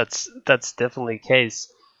 Yeah, no, that's definitely the case.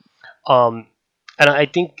 Um, and I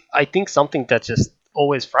think something that just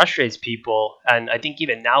always frustrates people, and I think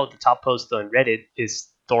even now the top post on Reddit is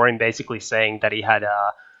Thorin basically saying that he had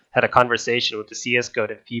a conversation with the CS:GO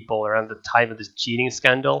dev people around the time of this cheating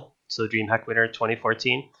scandal, so DreamHack winner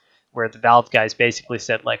 2014, where the Valve guys basically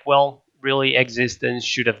said like, well, really, Existence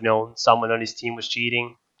should have known someone on his team was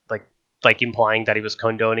cheating, like implying that he was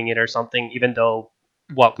condoning it or something, even though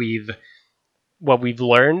what we've what we've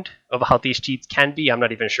learned of how these cheats can be, I'm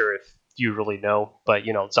not even sure if you really know, but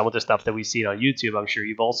you know, some of the stuff that we've seen on YouTube, I'm sure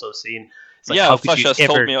you've also seen. It's like, Yeah, how could Flash you has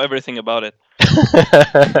told ever? me everything about it.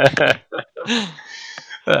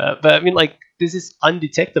 But I mean, like, this is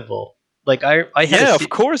undetectable. Like, I had a Yeah, of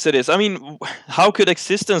course it is. I mean, how could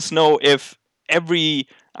Existence know if every?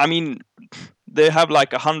 I mean, they have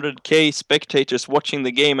like 100K spectators watching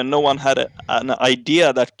the game, and no one had an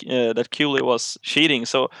idea that Cooley was cheating.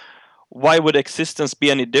 So why would Existence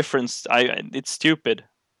be any difference? It's stupid.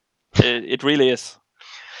 It really is.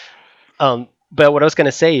 But what I was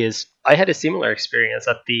gonna say is, I had a similar experience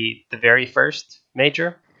at the very first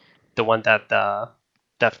major, the one that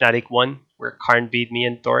Fnatic won, where Karn beat me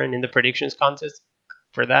and Thorin in the predictions contest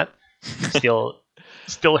for that. Still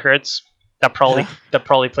still hurts. Yeah. That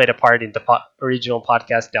probably played a part in the original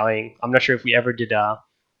podcast dying. I'm not sure if we ever did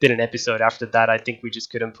an episode after that. I think we just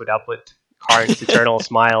couldn't put up with Karn's eternal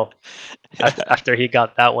smile after he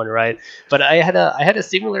got that one right. But I had a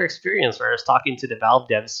similar experience where I was talking to the Valve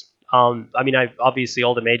devs. I mean, I obviously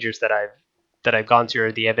all the majors that I've gone to,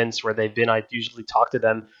 or the events where they've been, I usually talk to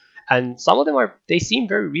them, and some of them they seem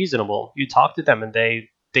very reasonable. You talk to them and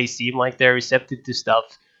they seem like they're receptive to stuff.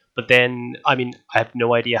 But then, I mean, I have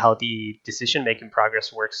no idea how the decision making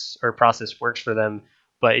progress works or process works for them.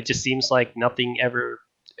 But it just seems like nothing ever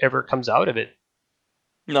comes out of it.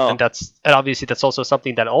 No, And obviously that's also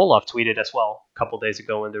something that Olaf tweeted as well a couple days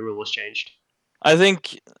ago when the rule was changed. I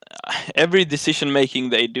think every decision making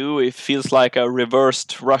they do, it feels like a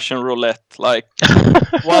reversed Russian roulette. Like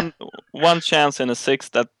one one chance in a six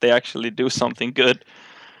that they actually do something good,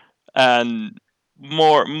 and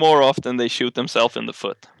more often they shoot themselves in the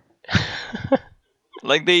foot.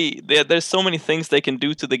 Like there's so many things they can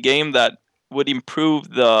do to the game that would improve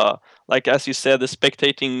the, like as you said, the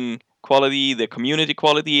spectating quality, the community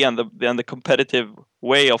quality, and the competitive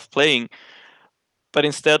way of playing. But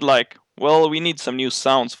instead, like, well, we need some new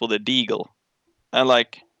sounds for the Deagle, and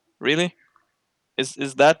like, really,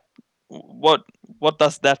 is that what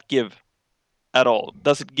does that give at all?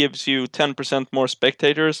 Does it gives you 10% more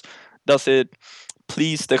spectators? Does it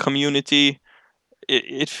please the community?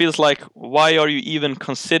 It feels like, why are you even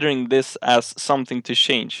considering this as something to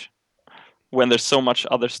change when there's so much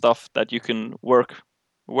other stuff that you can work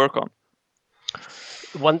on?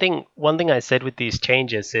 One thing I said with these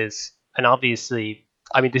changes is, and obviously,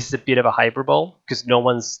 I mean, this is a bit of a hyperbole because no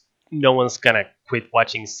one's gonna quit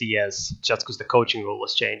watching CS just because the coaching rule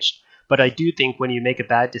was changed. But I do think when you make a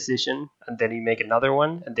bad decision and then you make another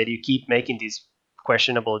one and then you keep making these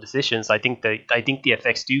questionable decisions, I think the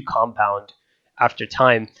effects do compound after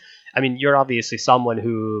time. I mean, you're obviously someone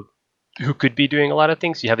who could be doing a lot of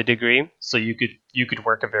things. You have a degree, so you could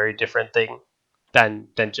work a very different thing than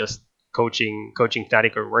just coaching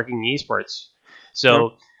Fnatic or working in esports. Yeah.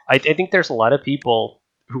 So I think there's a lot of people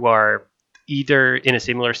who are either in a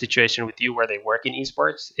similar situation with you where they work in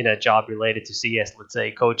esports in a job related to CS, let's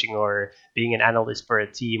say coaching or being an analyst for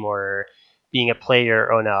a team or being a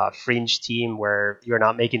player on a fringe team where you're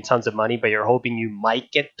not making tons of money, but you're hoping you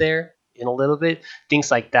might get there in a little bit.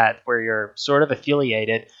 Things like that, where you're sort of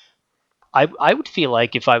affiliated. I would feel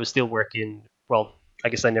like if I was still working, well, I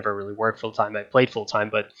guess I never really worked full time. I played full time,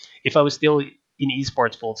 but if I was still in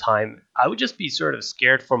esports full time, I would just be sort of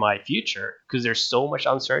scared for my future because there's so much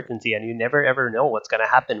uncertainty, and you never ever know what's going to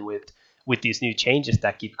happen with these new changes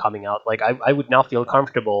that keep coming out. Like I would not feel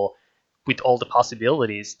comfortable with all the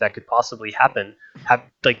possibilities that could possibly happen. Have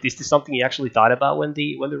like this is something you actually thought about when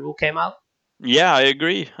the rule came out? Yeah, I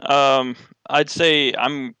agree. I'd say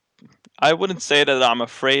I wouldn't say that I'm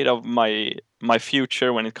afraid of my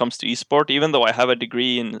future when it comes to esport, even though I have a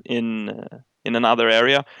degree in another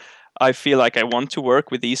area. I feel like I want to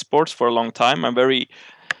work with esports for a long time. I'm very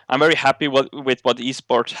happy with what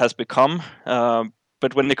esports has become.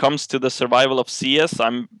 But when it comes to the survival of CS,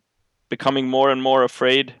 I'm becoming more and more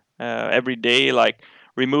afraid every day. Like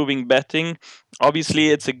removing betting, obviously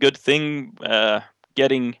it's a good thing.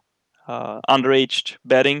 Getting underage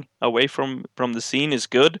betting away from the scene is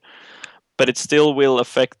good, but it still will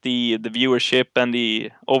affect the viewership and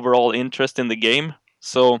the overall interest in the game.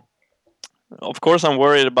 So of course I'm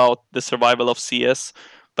worried about the survival of CS,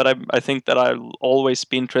 but I think that I'll always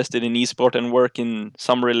be interested in esport and work in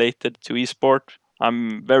some related to esport.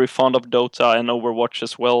 I'm very fond of Dota and Overwatch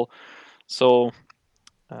as well. So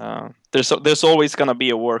there's always gonna be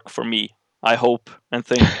a work for me. I hope and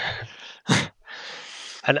think.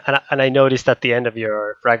 And I noticed at the end of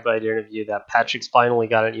your Fragbite interview that Patrick's finally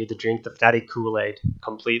gotten you to drink the Fnatic Kool-Aid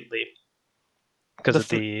completely because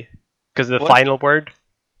The of the what? final word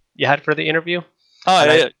you had for the interview. Oh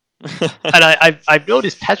And I yeah. Yeah. and I've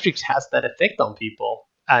noticed Patrick has that effect on people,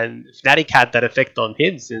 and Fnatic had that effect on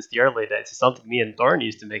him since the early days. It's something me and Thorn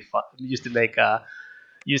used to make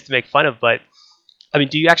fun of. But I mean,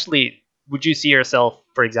 do you actually would you see yourself,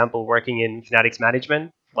 for example, working in Fnatic's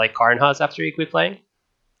management like Karn has after he quit playing?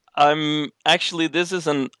 I'm actually, this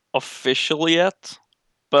isn't official yet,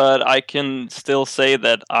 but I can still say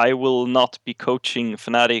that I will not be coaching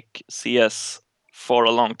Fnatic CS for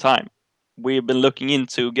a long time. We've been looking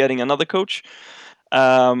into getting another coach.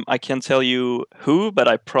 I can't tell you who, but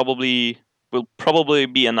I probably will probably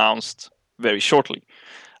be announced very shortly.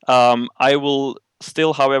 I will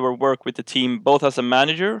still, however, work with the team both as a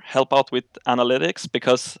manager, help out with analytics,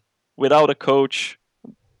 because without a coach,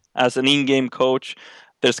 as an in-game coach,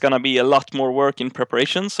 there's gonna be a lot more work in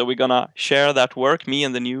preparation. So we're gonna share that work, me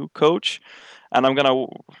and the new coach, and I'm gonna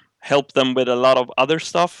help them with a lot of other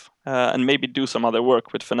stuff and maybe do some other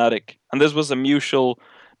work with Fnatic. And this was a mutual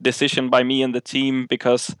decision by me and the team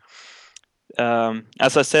because,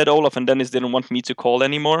 as I said, Olaf and Dennis didn't want me to call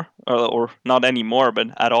anymore, or not anymore, but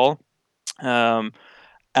at all. Um,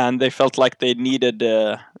 and they felt like they needed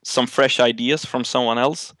some fresh ideas from someone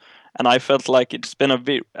else. and I felt like it's been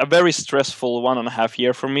a very stressful 1.5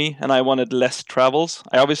 year for me, and I wanted less travels.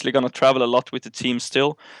 I obviously gonna travel a lot with the team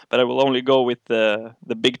still, but I will only go with the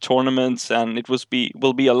big tournaments, and it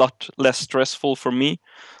will be a lot less stressful for me.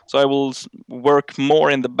 So I will work more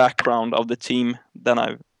in the background of the team than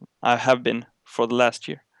I have been for the last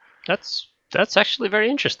year. That's actually very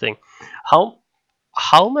interesting.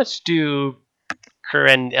 How much do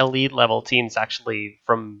current elite level teams actually,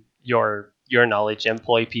 from your knowledge,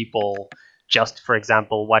 employ people just, for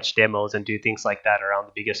example, watch demos and do things like that around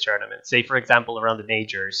the biggest tournaments? Say, for example, around the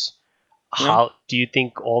majors. Yeah. How do you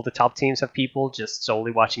think all the top teams have people just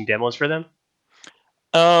solely watching demos for them?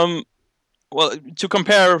 Um, well, to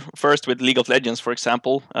compare first with League of Legends, for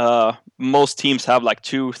example, most teams have like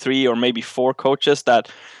two, three, or maybe four coaches that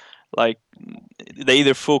like they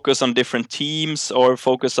either focus on different teams or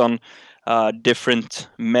focus on different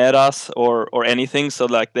metas or anything. So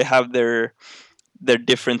like they have their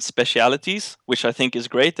different specialities, which I think is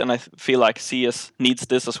great, and I feel like CS needs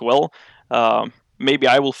this as well. Maybe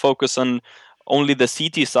I will focus on only the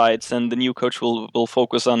CT sides, and the new coach will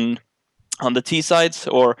focus on the T sides,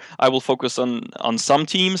 or I will focus on some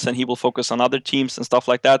teams, and he will focus on other teams and stuff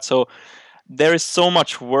like that. So there is so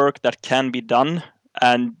much work that can be done,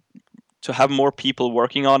 and to have more people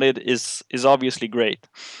working on it is obviously great.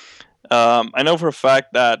 I know for a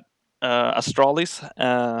fact that Astralis,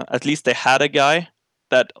 at least they had a guy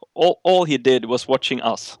that all he did was watching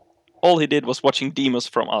us. All he did was watching demos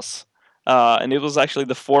from us, and it was actually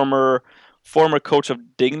the former coach of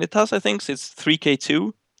Dignitas. I think so it's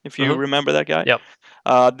 3K2. If you Mm-hmm. remember that guy,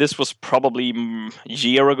 Yep. this was probably a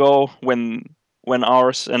year ago when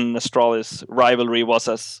ours and Astralis rivalry was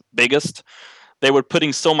as biggest. They were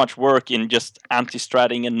putting so much work in just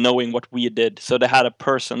anti-stratting and knowing what we did. So they had a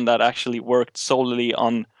person that actually worked solely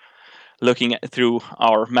on looking through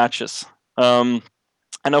our matches. I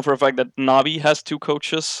know for a fact that Navi has two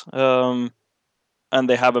coaches, and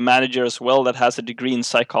they have a manager as well that has a degree in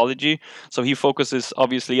psychology. So he focuses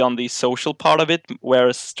obviously on the social part of it,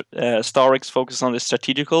 whereas Starix focuses on the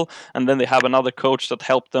strategical. And then they have another coach that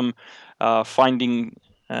helped them finding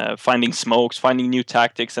smokes, finding new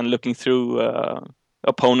tactics, and looking through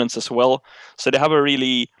opponents as well. So they have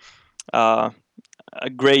uh, a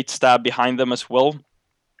great stab behind them as well.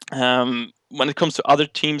 When it comes to other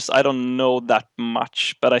teams, I don't know that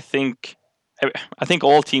much, but I think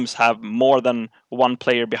all teams have more than one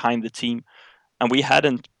player behind the team, and we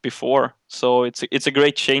hadn't before. So it's a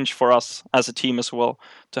great change for us as a team as well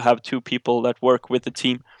to have two people that work with the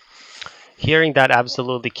team. Hearing that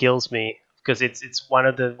absolutely kills me because it's one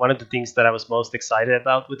of the things that I was most excited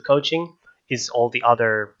about with coaching is all the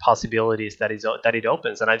other possibilities that it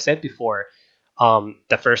opens. And I've said before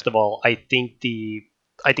that first of all, I think the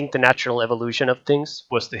natural evolution of things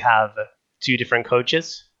was to have two different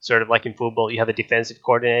coaches, sort of like in football. You have a defensive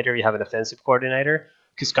coordinator, you have an offensive coordinator,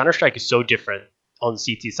 because Counter Strike is so different on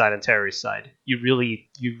CT side and terrorist side. You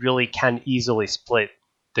really can easily split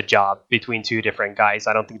the job between two different guys.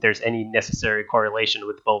 I don't think there's any necessary correlation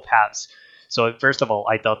with both halves. So first of all,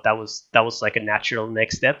 I thought that was like a natural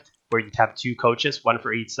next step where you'd have two coaches, one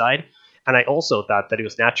for each side. And I also thought that it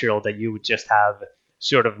was natural that you would just have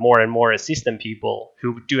sort of more and more assistant people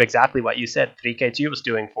who would do exactly what you said 3K2 was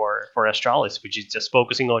doing for Astralis, which is just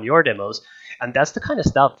focusing on your demos. And that's the kind of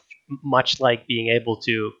stuff, much like being able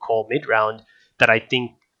to call mid round, that I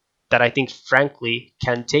think frankly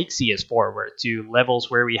can take CS forward to levels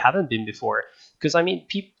where we haven't been before. Because I mean,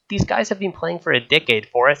 these guys have been playing for a decade.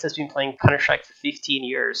 Forrest has been playing Counter Strike for 15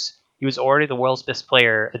 years. He was already the world's best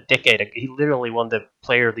player a decade ago. He literally won the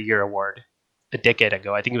Player of the Year award a decade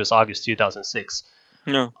ago. I think it was August 2006.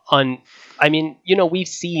 No, On, I mean, we've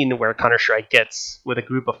seen where Counter Strike gets with a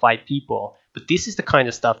group of 5 people, but this is the kind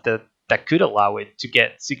of stuff that could allow it to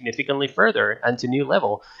get significantly further and to new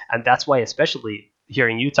level. And that's why, especially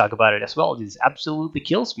hearing you talk about it as well, this absolutely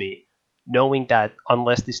kills me, knowing that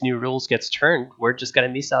unless this new rules gets turned, we're just gonna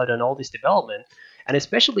miss out on all this development. And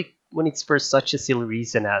especially when it's for such a silly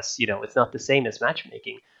reason as it's not the same as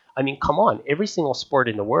matchmaking. I mean, come on, every single sport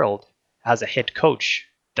in the world has a head coach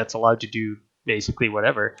that's allowed to do basically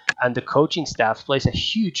whatever, and the coaching staff plays a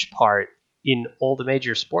huge part in all the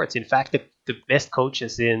major sports. In fact, the best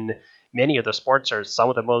coaches in many of the sports are some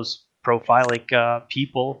of the most prophilic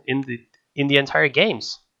people in the entire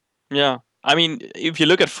games. yeah. I mean, if you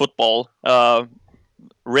look at football,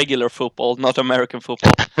 regular football, not American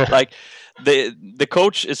football. Like the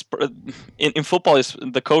coach is in football is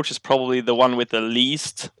the coach is probably the one with the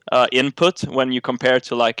least input when you compare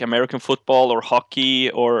to like American football or hockey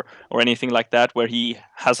or anything like that, where he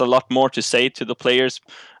has a lot more to say to the players.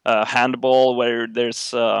 Handball,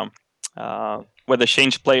 uh, where they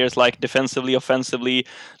change players like defensively, offensively.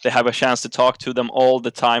 They have a chance to talk to them all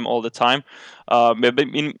the time, all the time. But I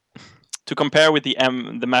mean, to compare with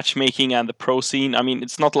the matchmaking and the pro scene, I mean,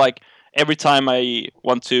 it's not like every time I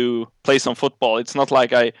want to play some football, it's not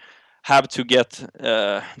like I have to get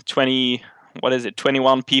 20, what is it,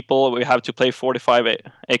 21 people. We have to play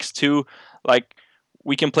 45x2. Like,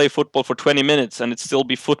 we can play football for 20 minutes and it still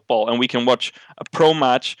be football, and we can watch a pro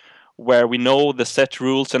match where we know the set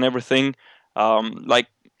rules and everything. Like,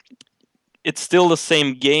 it's still the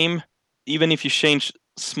same game, even if you change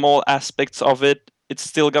small aspects of it. It's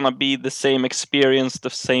still gonna be the same experience, the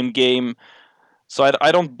same game. So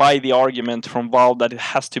I don't buy the argument from Valve that it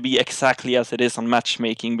has to be exactly as it is on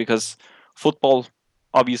matchmaking, because football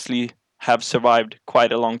obviously have survived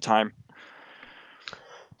quite a long time.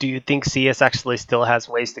 Do you think CS actually still has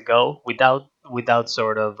ways to go without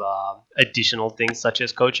sort of additional things such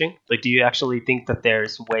as coaching? Like, do you actually think that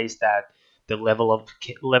there's ways that the level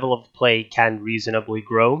of play can reasonably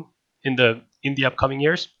grow in the upcoming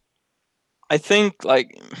years? I think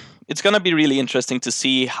like it's gonna be really interesting to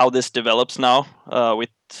see how this develops now,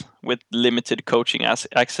 with limited coaching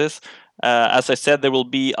access. As I said, there will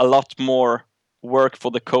be a lot more work for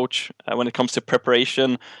the coach when it comes to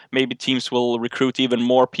preparation. Maybe teams will recruit even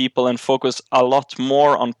more people and focus a lot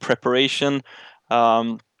more on preparation.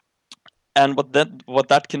 Um, and what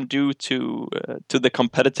that can do to the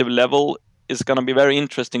competitive level is going to be very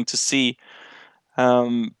interesting to see.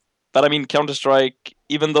 But I mean, Counter Strike,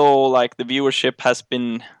 even though like the viewership has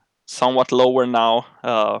been somewhat lower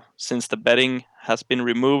now since the betting has been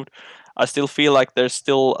removed, I still feel like there's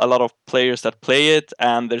still a lot of players that play it,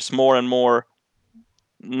 and there's more and more,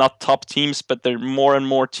 not top teams, but there are more and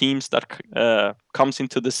more teams that comes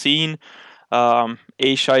into the scene.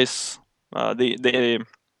 Asia is uh, the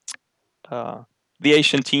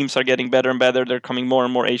Asian teams are getting better and better. They're coming more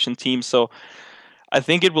and more Asian teams, so I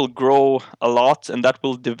think it will grow a lot, and that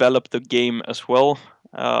will develop the game as well.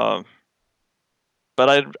 Uh,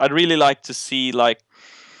 but I'd really like to see like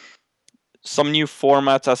some new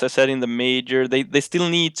formats. As I said in the major, they still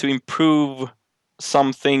need to improve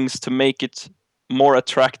some things to make it more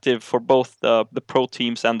attractive for both the pro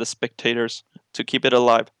teams and the spectators to keep it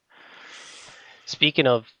alive. Speaking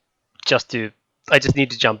of, just to, I just need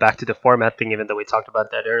to jump back to the format thing, even though we talked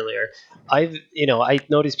about that earlier. I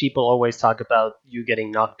notice people always talk about you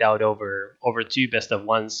getting knocked out over two best of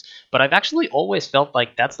ones, but I've actually always felt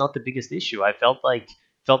like that's not the biggest issue. I felt like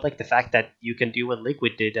the fact that you can do what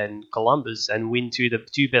Liquid did and Columbus and win the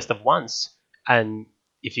two best of ones, and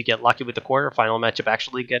if you get lucky with the quarterfinal matchup,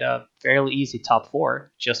 actually get a fairly easy top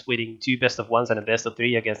four, just winning two best of ones and a best of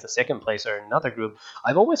three against the second place or another group.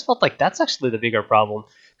 I've always felt like that's actually the bigger problem,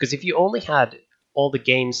 because if you only had all the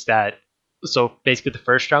games that, so basically the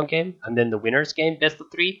first round game and then the winners game, best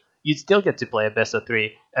of three, you'd still get to play a best of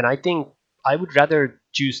three. And I think I would rather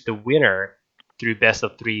choose the winner through best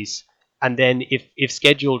of threes. And then if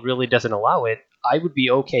schedule really doesn't allow it, I would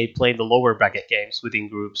be okay playing the lower bracket games within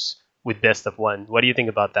groups with best of one. What do you think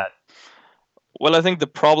about that? Well, I think the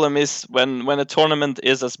problem is when a tournament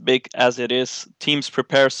is as big as it is, teams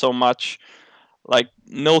prepare so much. Like,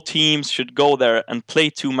 no teams should go there and play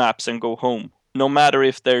two maps and go home. No matter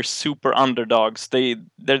if they're super underdogs, they're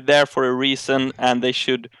there for a reason, and they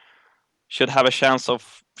should have a chance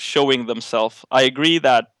of showing themselves. I agree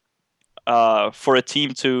that for a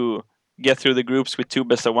team to get through the groups with two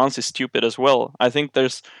best of ones is stupid as well. I think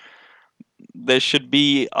there should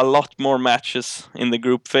be a lot more matches in the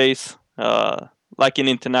group phase. Like in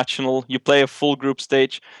international, you play a full group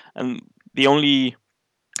stage, and the only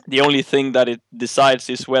the only thing that it decides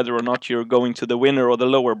is whether or not you're going to the winner or the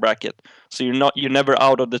lower bracket. So you're never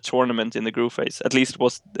out of the tournament in the group phase. At least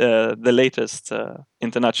was the latest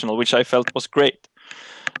international, which I felt was great.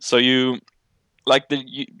 So you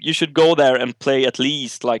should go there and play at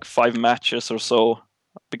least like 5 matches or so,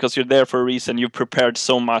 because you're there for a reason. You've prepared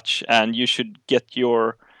so much, and you should get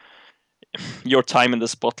your time in the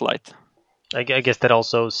spotlight. I guess that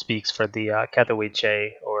also speaks for the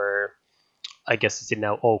Katowice, or I guess it's in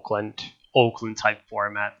now Oakland type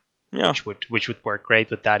format, Yeah. which would work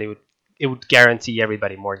great with that. It would guarantee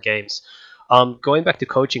everybody more games. Going back to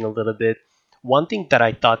coaching a little bit, one thing that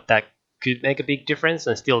I thought that could make a big difference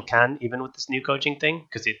and still can, even with this new coaching thing,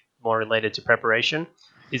 because it's more related to preparation,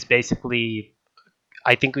 is basically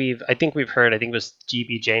I think we've heard, I think it was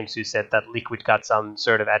GB James who said that Liquid got some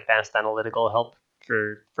sort of advanced analytical help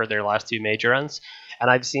for their last two major runs, and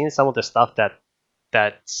I've seen some of the stuff that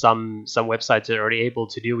some websites are already able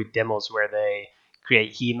to do with demos where they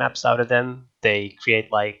create heat maps out of them. They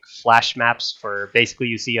create like flash maps for basically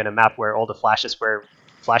you see on a map where all the flashes were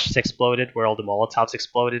flashes exploded, where all the Molotovs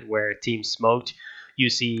exploded, where teams smoked. You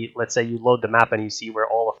see, let's say you load the map and you see where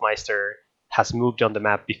all of Meister has moved on the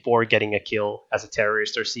map before getting a kill as a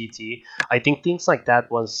terrorist or CT. I think things like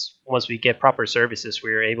that, once we get proper services,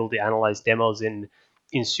 we're able to analyze demos in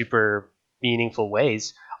super meaningful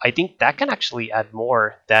ways. I think that can actually add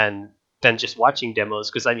more than just watching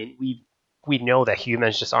demos, because I mean we know that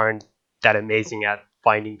humans just aren't that amazing at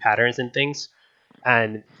finding patterns and things,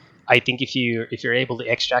 and I think if you're able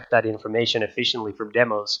to extract that information efficiently from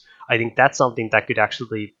demos, I think that's something that could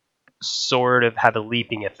actually sort of have a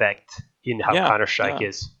leaping effect in how Yeah, Counter Strike yeah,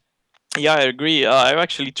 is. yeah. I agree. I've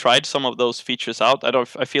actually tried some of those features out.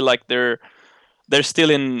 I feel like they're still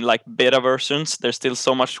in like beta versions. There's still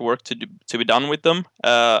so much work to be done with them.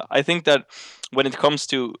 I think that when it comes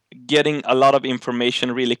to getting a lot of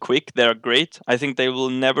information really quick, they're great. I think they will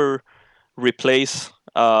never replace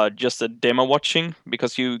just a demo watching,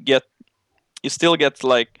 because you still get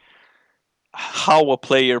like how a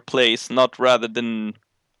player plays, not rather than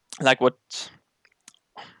like what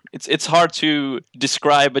it's hard to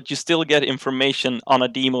describe, but you still get information on a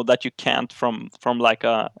demo that you can't from like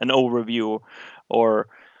an overview or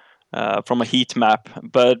from a heat map.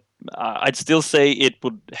 But I'd still say it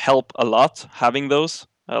would help a lot having those.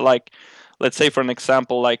 Like, let's say for an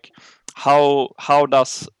example, like how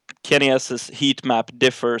does Kenny's heat map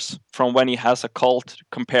differs from when he has a cult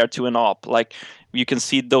compared to an op? Like, you can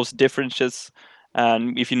see those differences,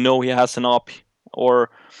 and if you know he has an op,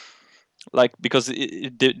 or like, because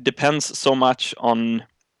it depends so much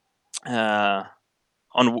uh,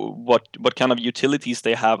 on what kind of utilities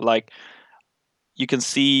they have. Like, you can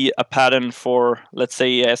see a pattern for, let's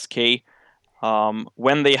say, SK,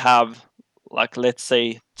 when they have, like, let's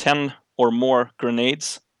say 10 or more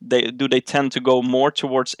grenades. They tend to go more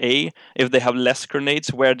towards A? If they have less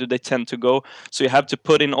grenades, where do they tend to go? So you have to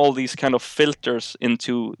put in all these kind of filters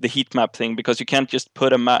into the heat map thing, because you can't just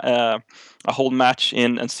put a whole match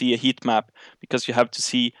in and see a heat map, because you have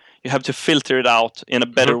to filter it out in a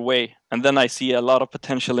better Mhm. way. And then I see a lot of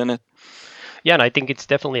potential in it. Yeah, and I think it's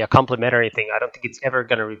definitely a complementary thing. I don't think it's ever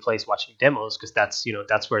going to replace watching demos, because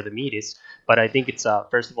that's where the meat is. But I think it's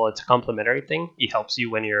first of all, it's a complementary thing. It helps you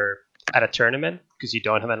when you're at a tournament, because you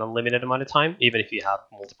don't have an unlimited amount of time, even if you have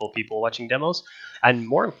multiple people watching demos. And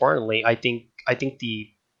more importantly, I think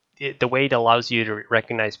the way it allows you to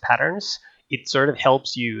recognize patterns, it sort of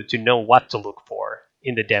helps you to know what to look for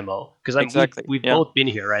in the demo. Because we've Exactly. we've Yeah. both been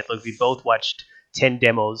here, right? Like we both watched 10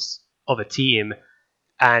 demos of a team,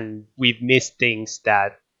 and we've missed things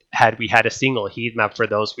that, had we had a single heat map for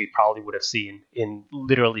those, we probably would have seen in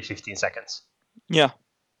literally 15 seconds. Yeah.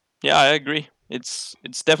 Yeah, I agree.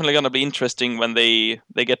 It's definitely gonna be interesting when they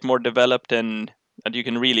get more developed, and you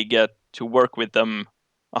can really get to work with them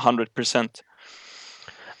 100%.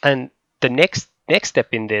 And the next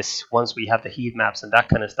step in this, once we have the heat maps and that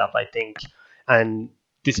kind of stuff, I think, and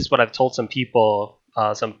this is what I've told some people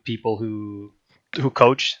who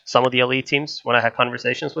coach some of the elite teams when I had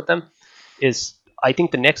conversations with them, is I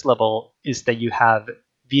think the next level is that you have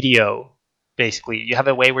video. Basically, you have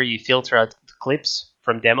a way where you filter out the clips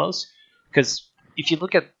from demos, because if you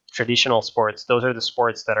look at traditional sports, those are the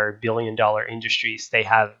sports that are billion-dollar industries. They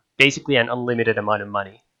have basically an unlimited amount of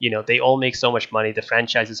money. They all make so much money. The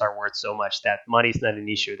franchises are worth so much that money is not an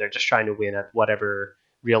issue. They're just trying to win at whatever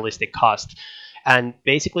realistic cost. And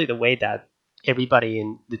basically, the way that everybody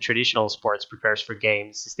in the traditional sports prepares for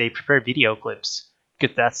games is they prepare video clips,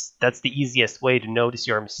 because that's the easiest way to notice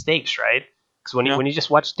your mistakes, right? Because when you, Yeah. when you just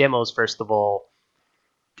watch demos, first of all,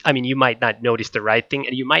 I mean, you might not notice the right thing,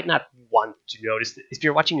 and you might not want to notice it. If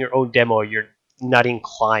you're watching your own demo, you're not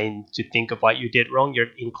inclined to think of what you did wrong. You're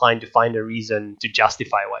inclined to find a reason to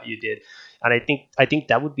justify what you did, and I think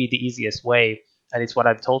that would be the easiest way. And it's what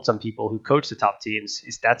I've told some people who coach the top teams,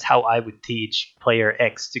 is that's how I would teach player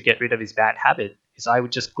X to get rid of his bad habit. Is I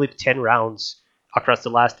would just clip 10 rounds across the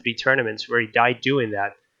last 3 tournaments where he died doing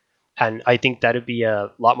that, and I think that'd be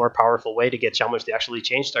a lot more powerful way to get challengers to actually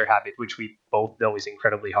change their habit, which we both know is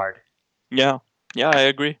incredibly hard. Yeah. Yeah, I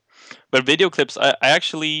agree. But video clips, I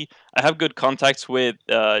have good contacts with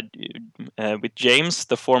James,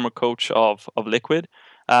 the former coach of Liquid,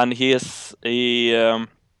 and he has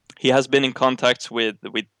been in contact with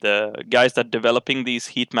the guys that developing these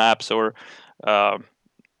heat maps, or uh,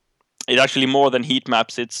 it actually more than heat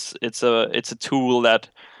maps. It's a tool that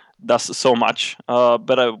does so much.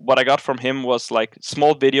 But what I got from him was like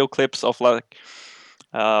small video clips of like,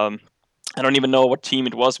 um, I don't even know what team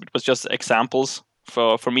it was, but it was just examples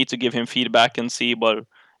for me to give him feedback and see what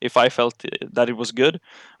if I felt that it was good.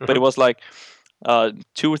 But it Hmm. was like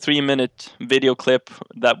 2 or 3 minute video clip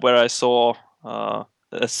that where I saw.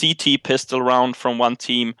 a CT pistol round from one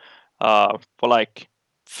team for like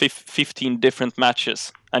 15 different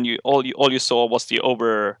matches, and all you saw was the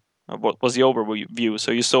overview.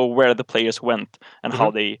 So you saw where the players went and Hmm.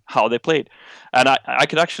 how they played, and I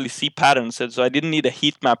could actually see patterns. So I didn't need a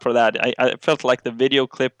heat map for that. I felt like the video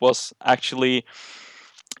clip was actually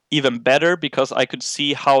even better because I could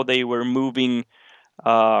see how they were moving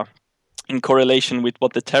uh, in correlation with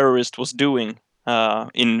what the terrorist was doing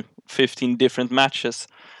in 15 different matches.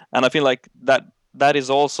 And I feel like that is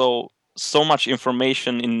also so much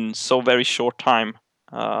information in so very short time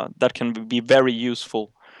that can be very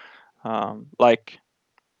useful. Like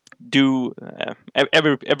do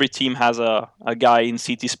every team has a guy in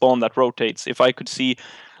CT spawn that rotates. If I could see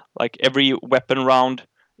like every weapon round,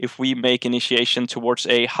 if we make initiation towards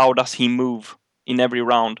A, how does he move in every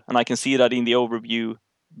round? And I can see that in the overview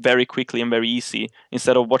very quickly and very easy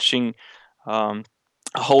instead of watching um,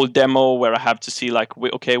 a whole demo where I have to see like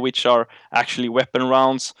okay, which are actually weapon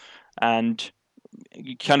rounds, and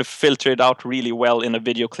you kind of filter it out really well in a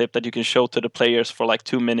video clip that you can show to the players for like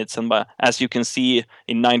 2 minutes. And as you can see,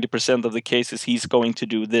 in 90% of the cases, he's going to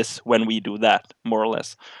do this when we do that, more or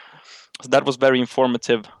less. So that was very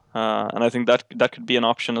informative, and I think that could be an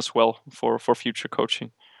option as well for future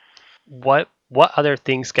coaching. What other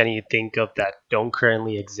things can you think of that don't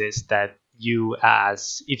currently exist that you,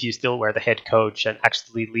 as if you still were the head coach and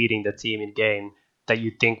actually leading the team in game, that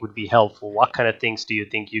you think would be helpful? What kind of things do you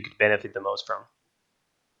think you could benefit the most from?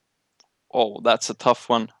 Oh, that's a tough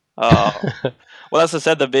one. Well, as I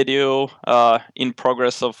said, the video in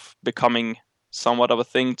progress of becoming somewhat of a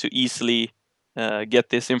thing to easily get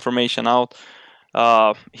this information out.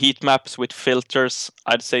 Heat maps with filters,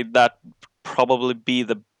 I'd say that probably be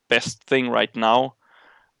the best thing right now.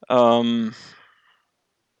 Um,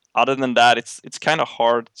 Other than that, it's kind of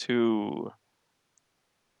hard to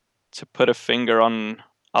put a finger on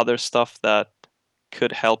other stuff that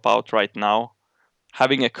could help out right now.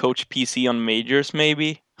 Having a coach PC on majors,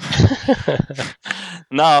 maybe.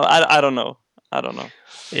 No, I don't know. I don't know.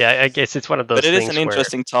 Yeah, I guess it's one of But those it is an things where,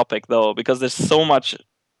 interesting topic though, because there's so much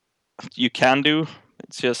you can do.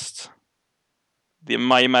 It's just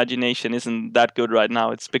my imagination isn't that good right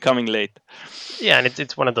now. It's becoming late. yeah, and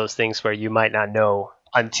it's one of those things where you might not know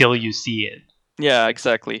until you see it. Yeah,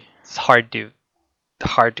 exactly. It's hard to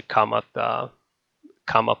come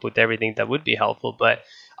up with everything that would be helpful. But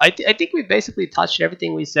I think we basically touched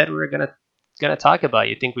everything we said we were gonna talk about.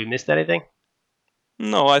 You think we missed anything?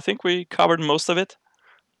 No, I think we covered most of it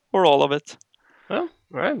or all of it. Well,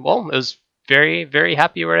 all right. Well, it was very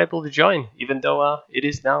happy you were able to join, even though it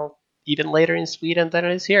is now even later in Sweden than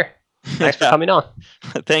it is here. Thanks for Yeah. coming on.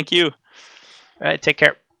 All Thank you. right, take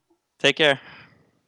care. Take care.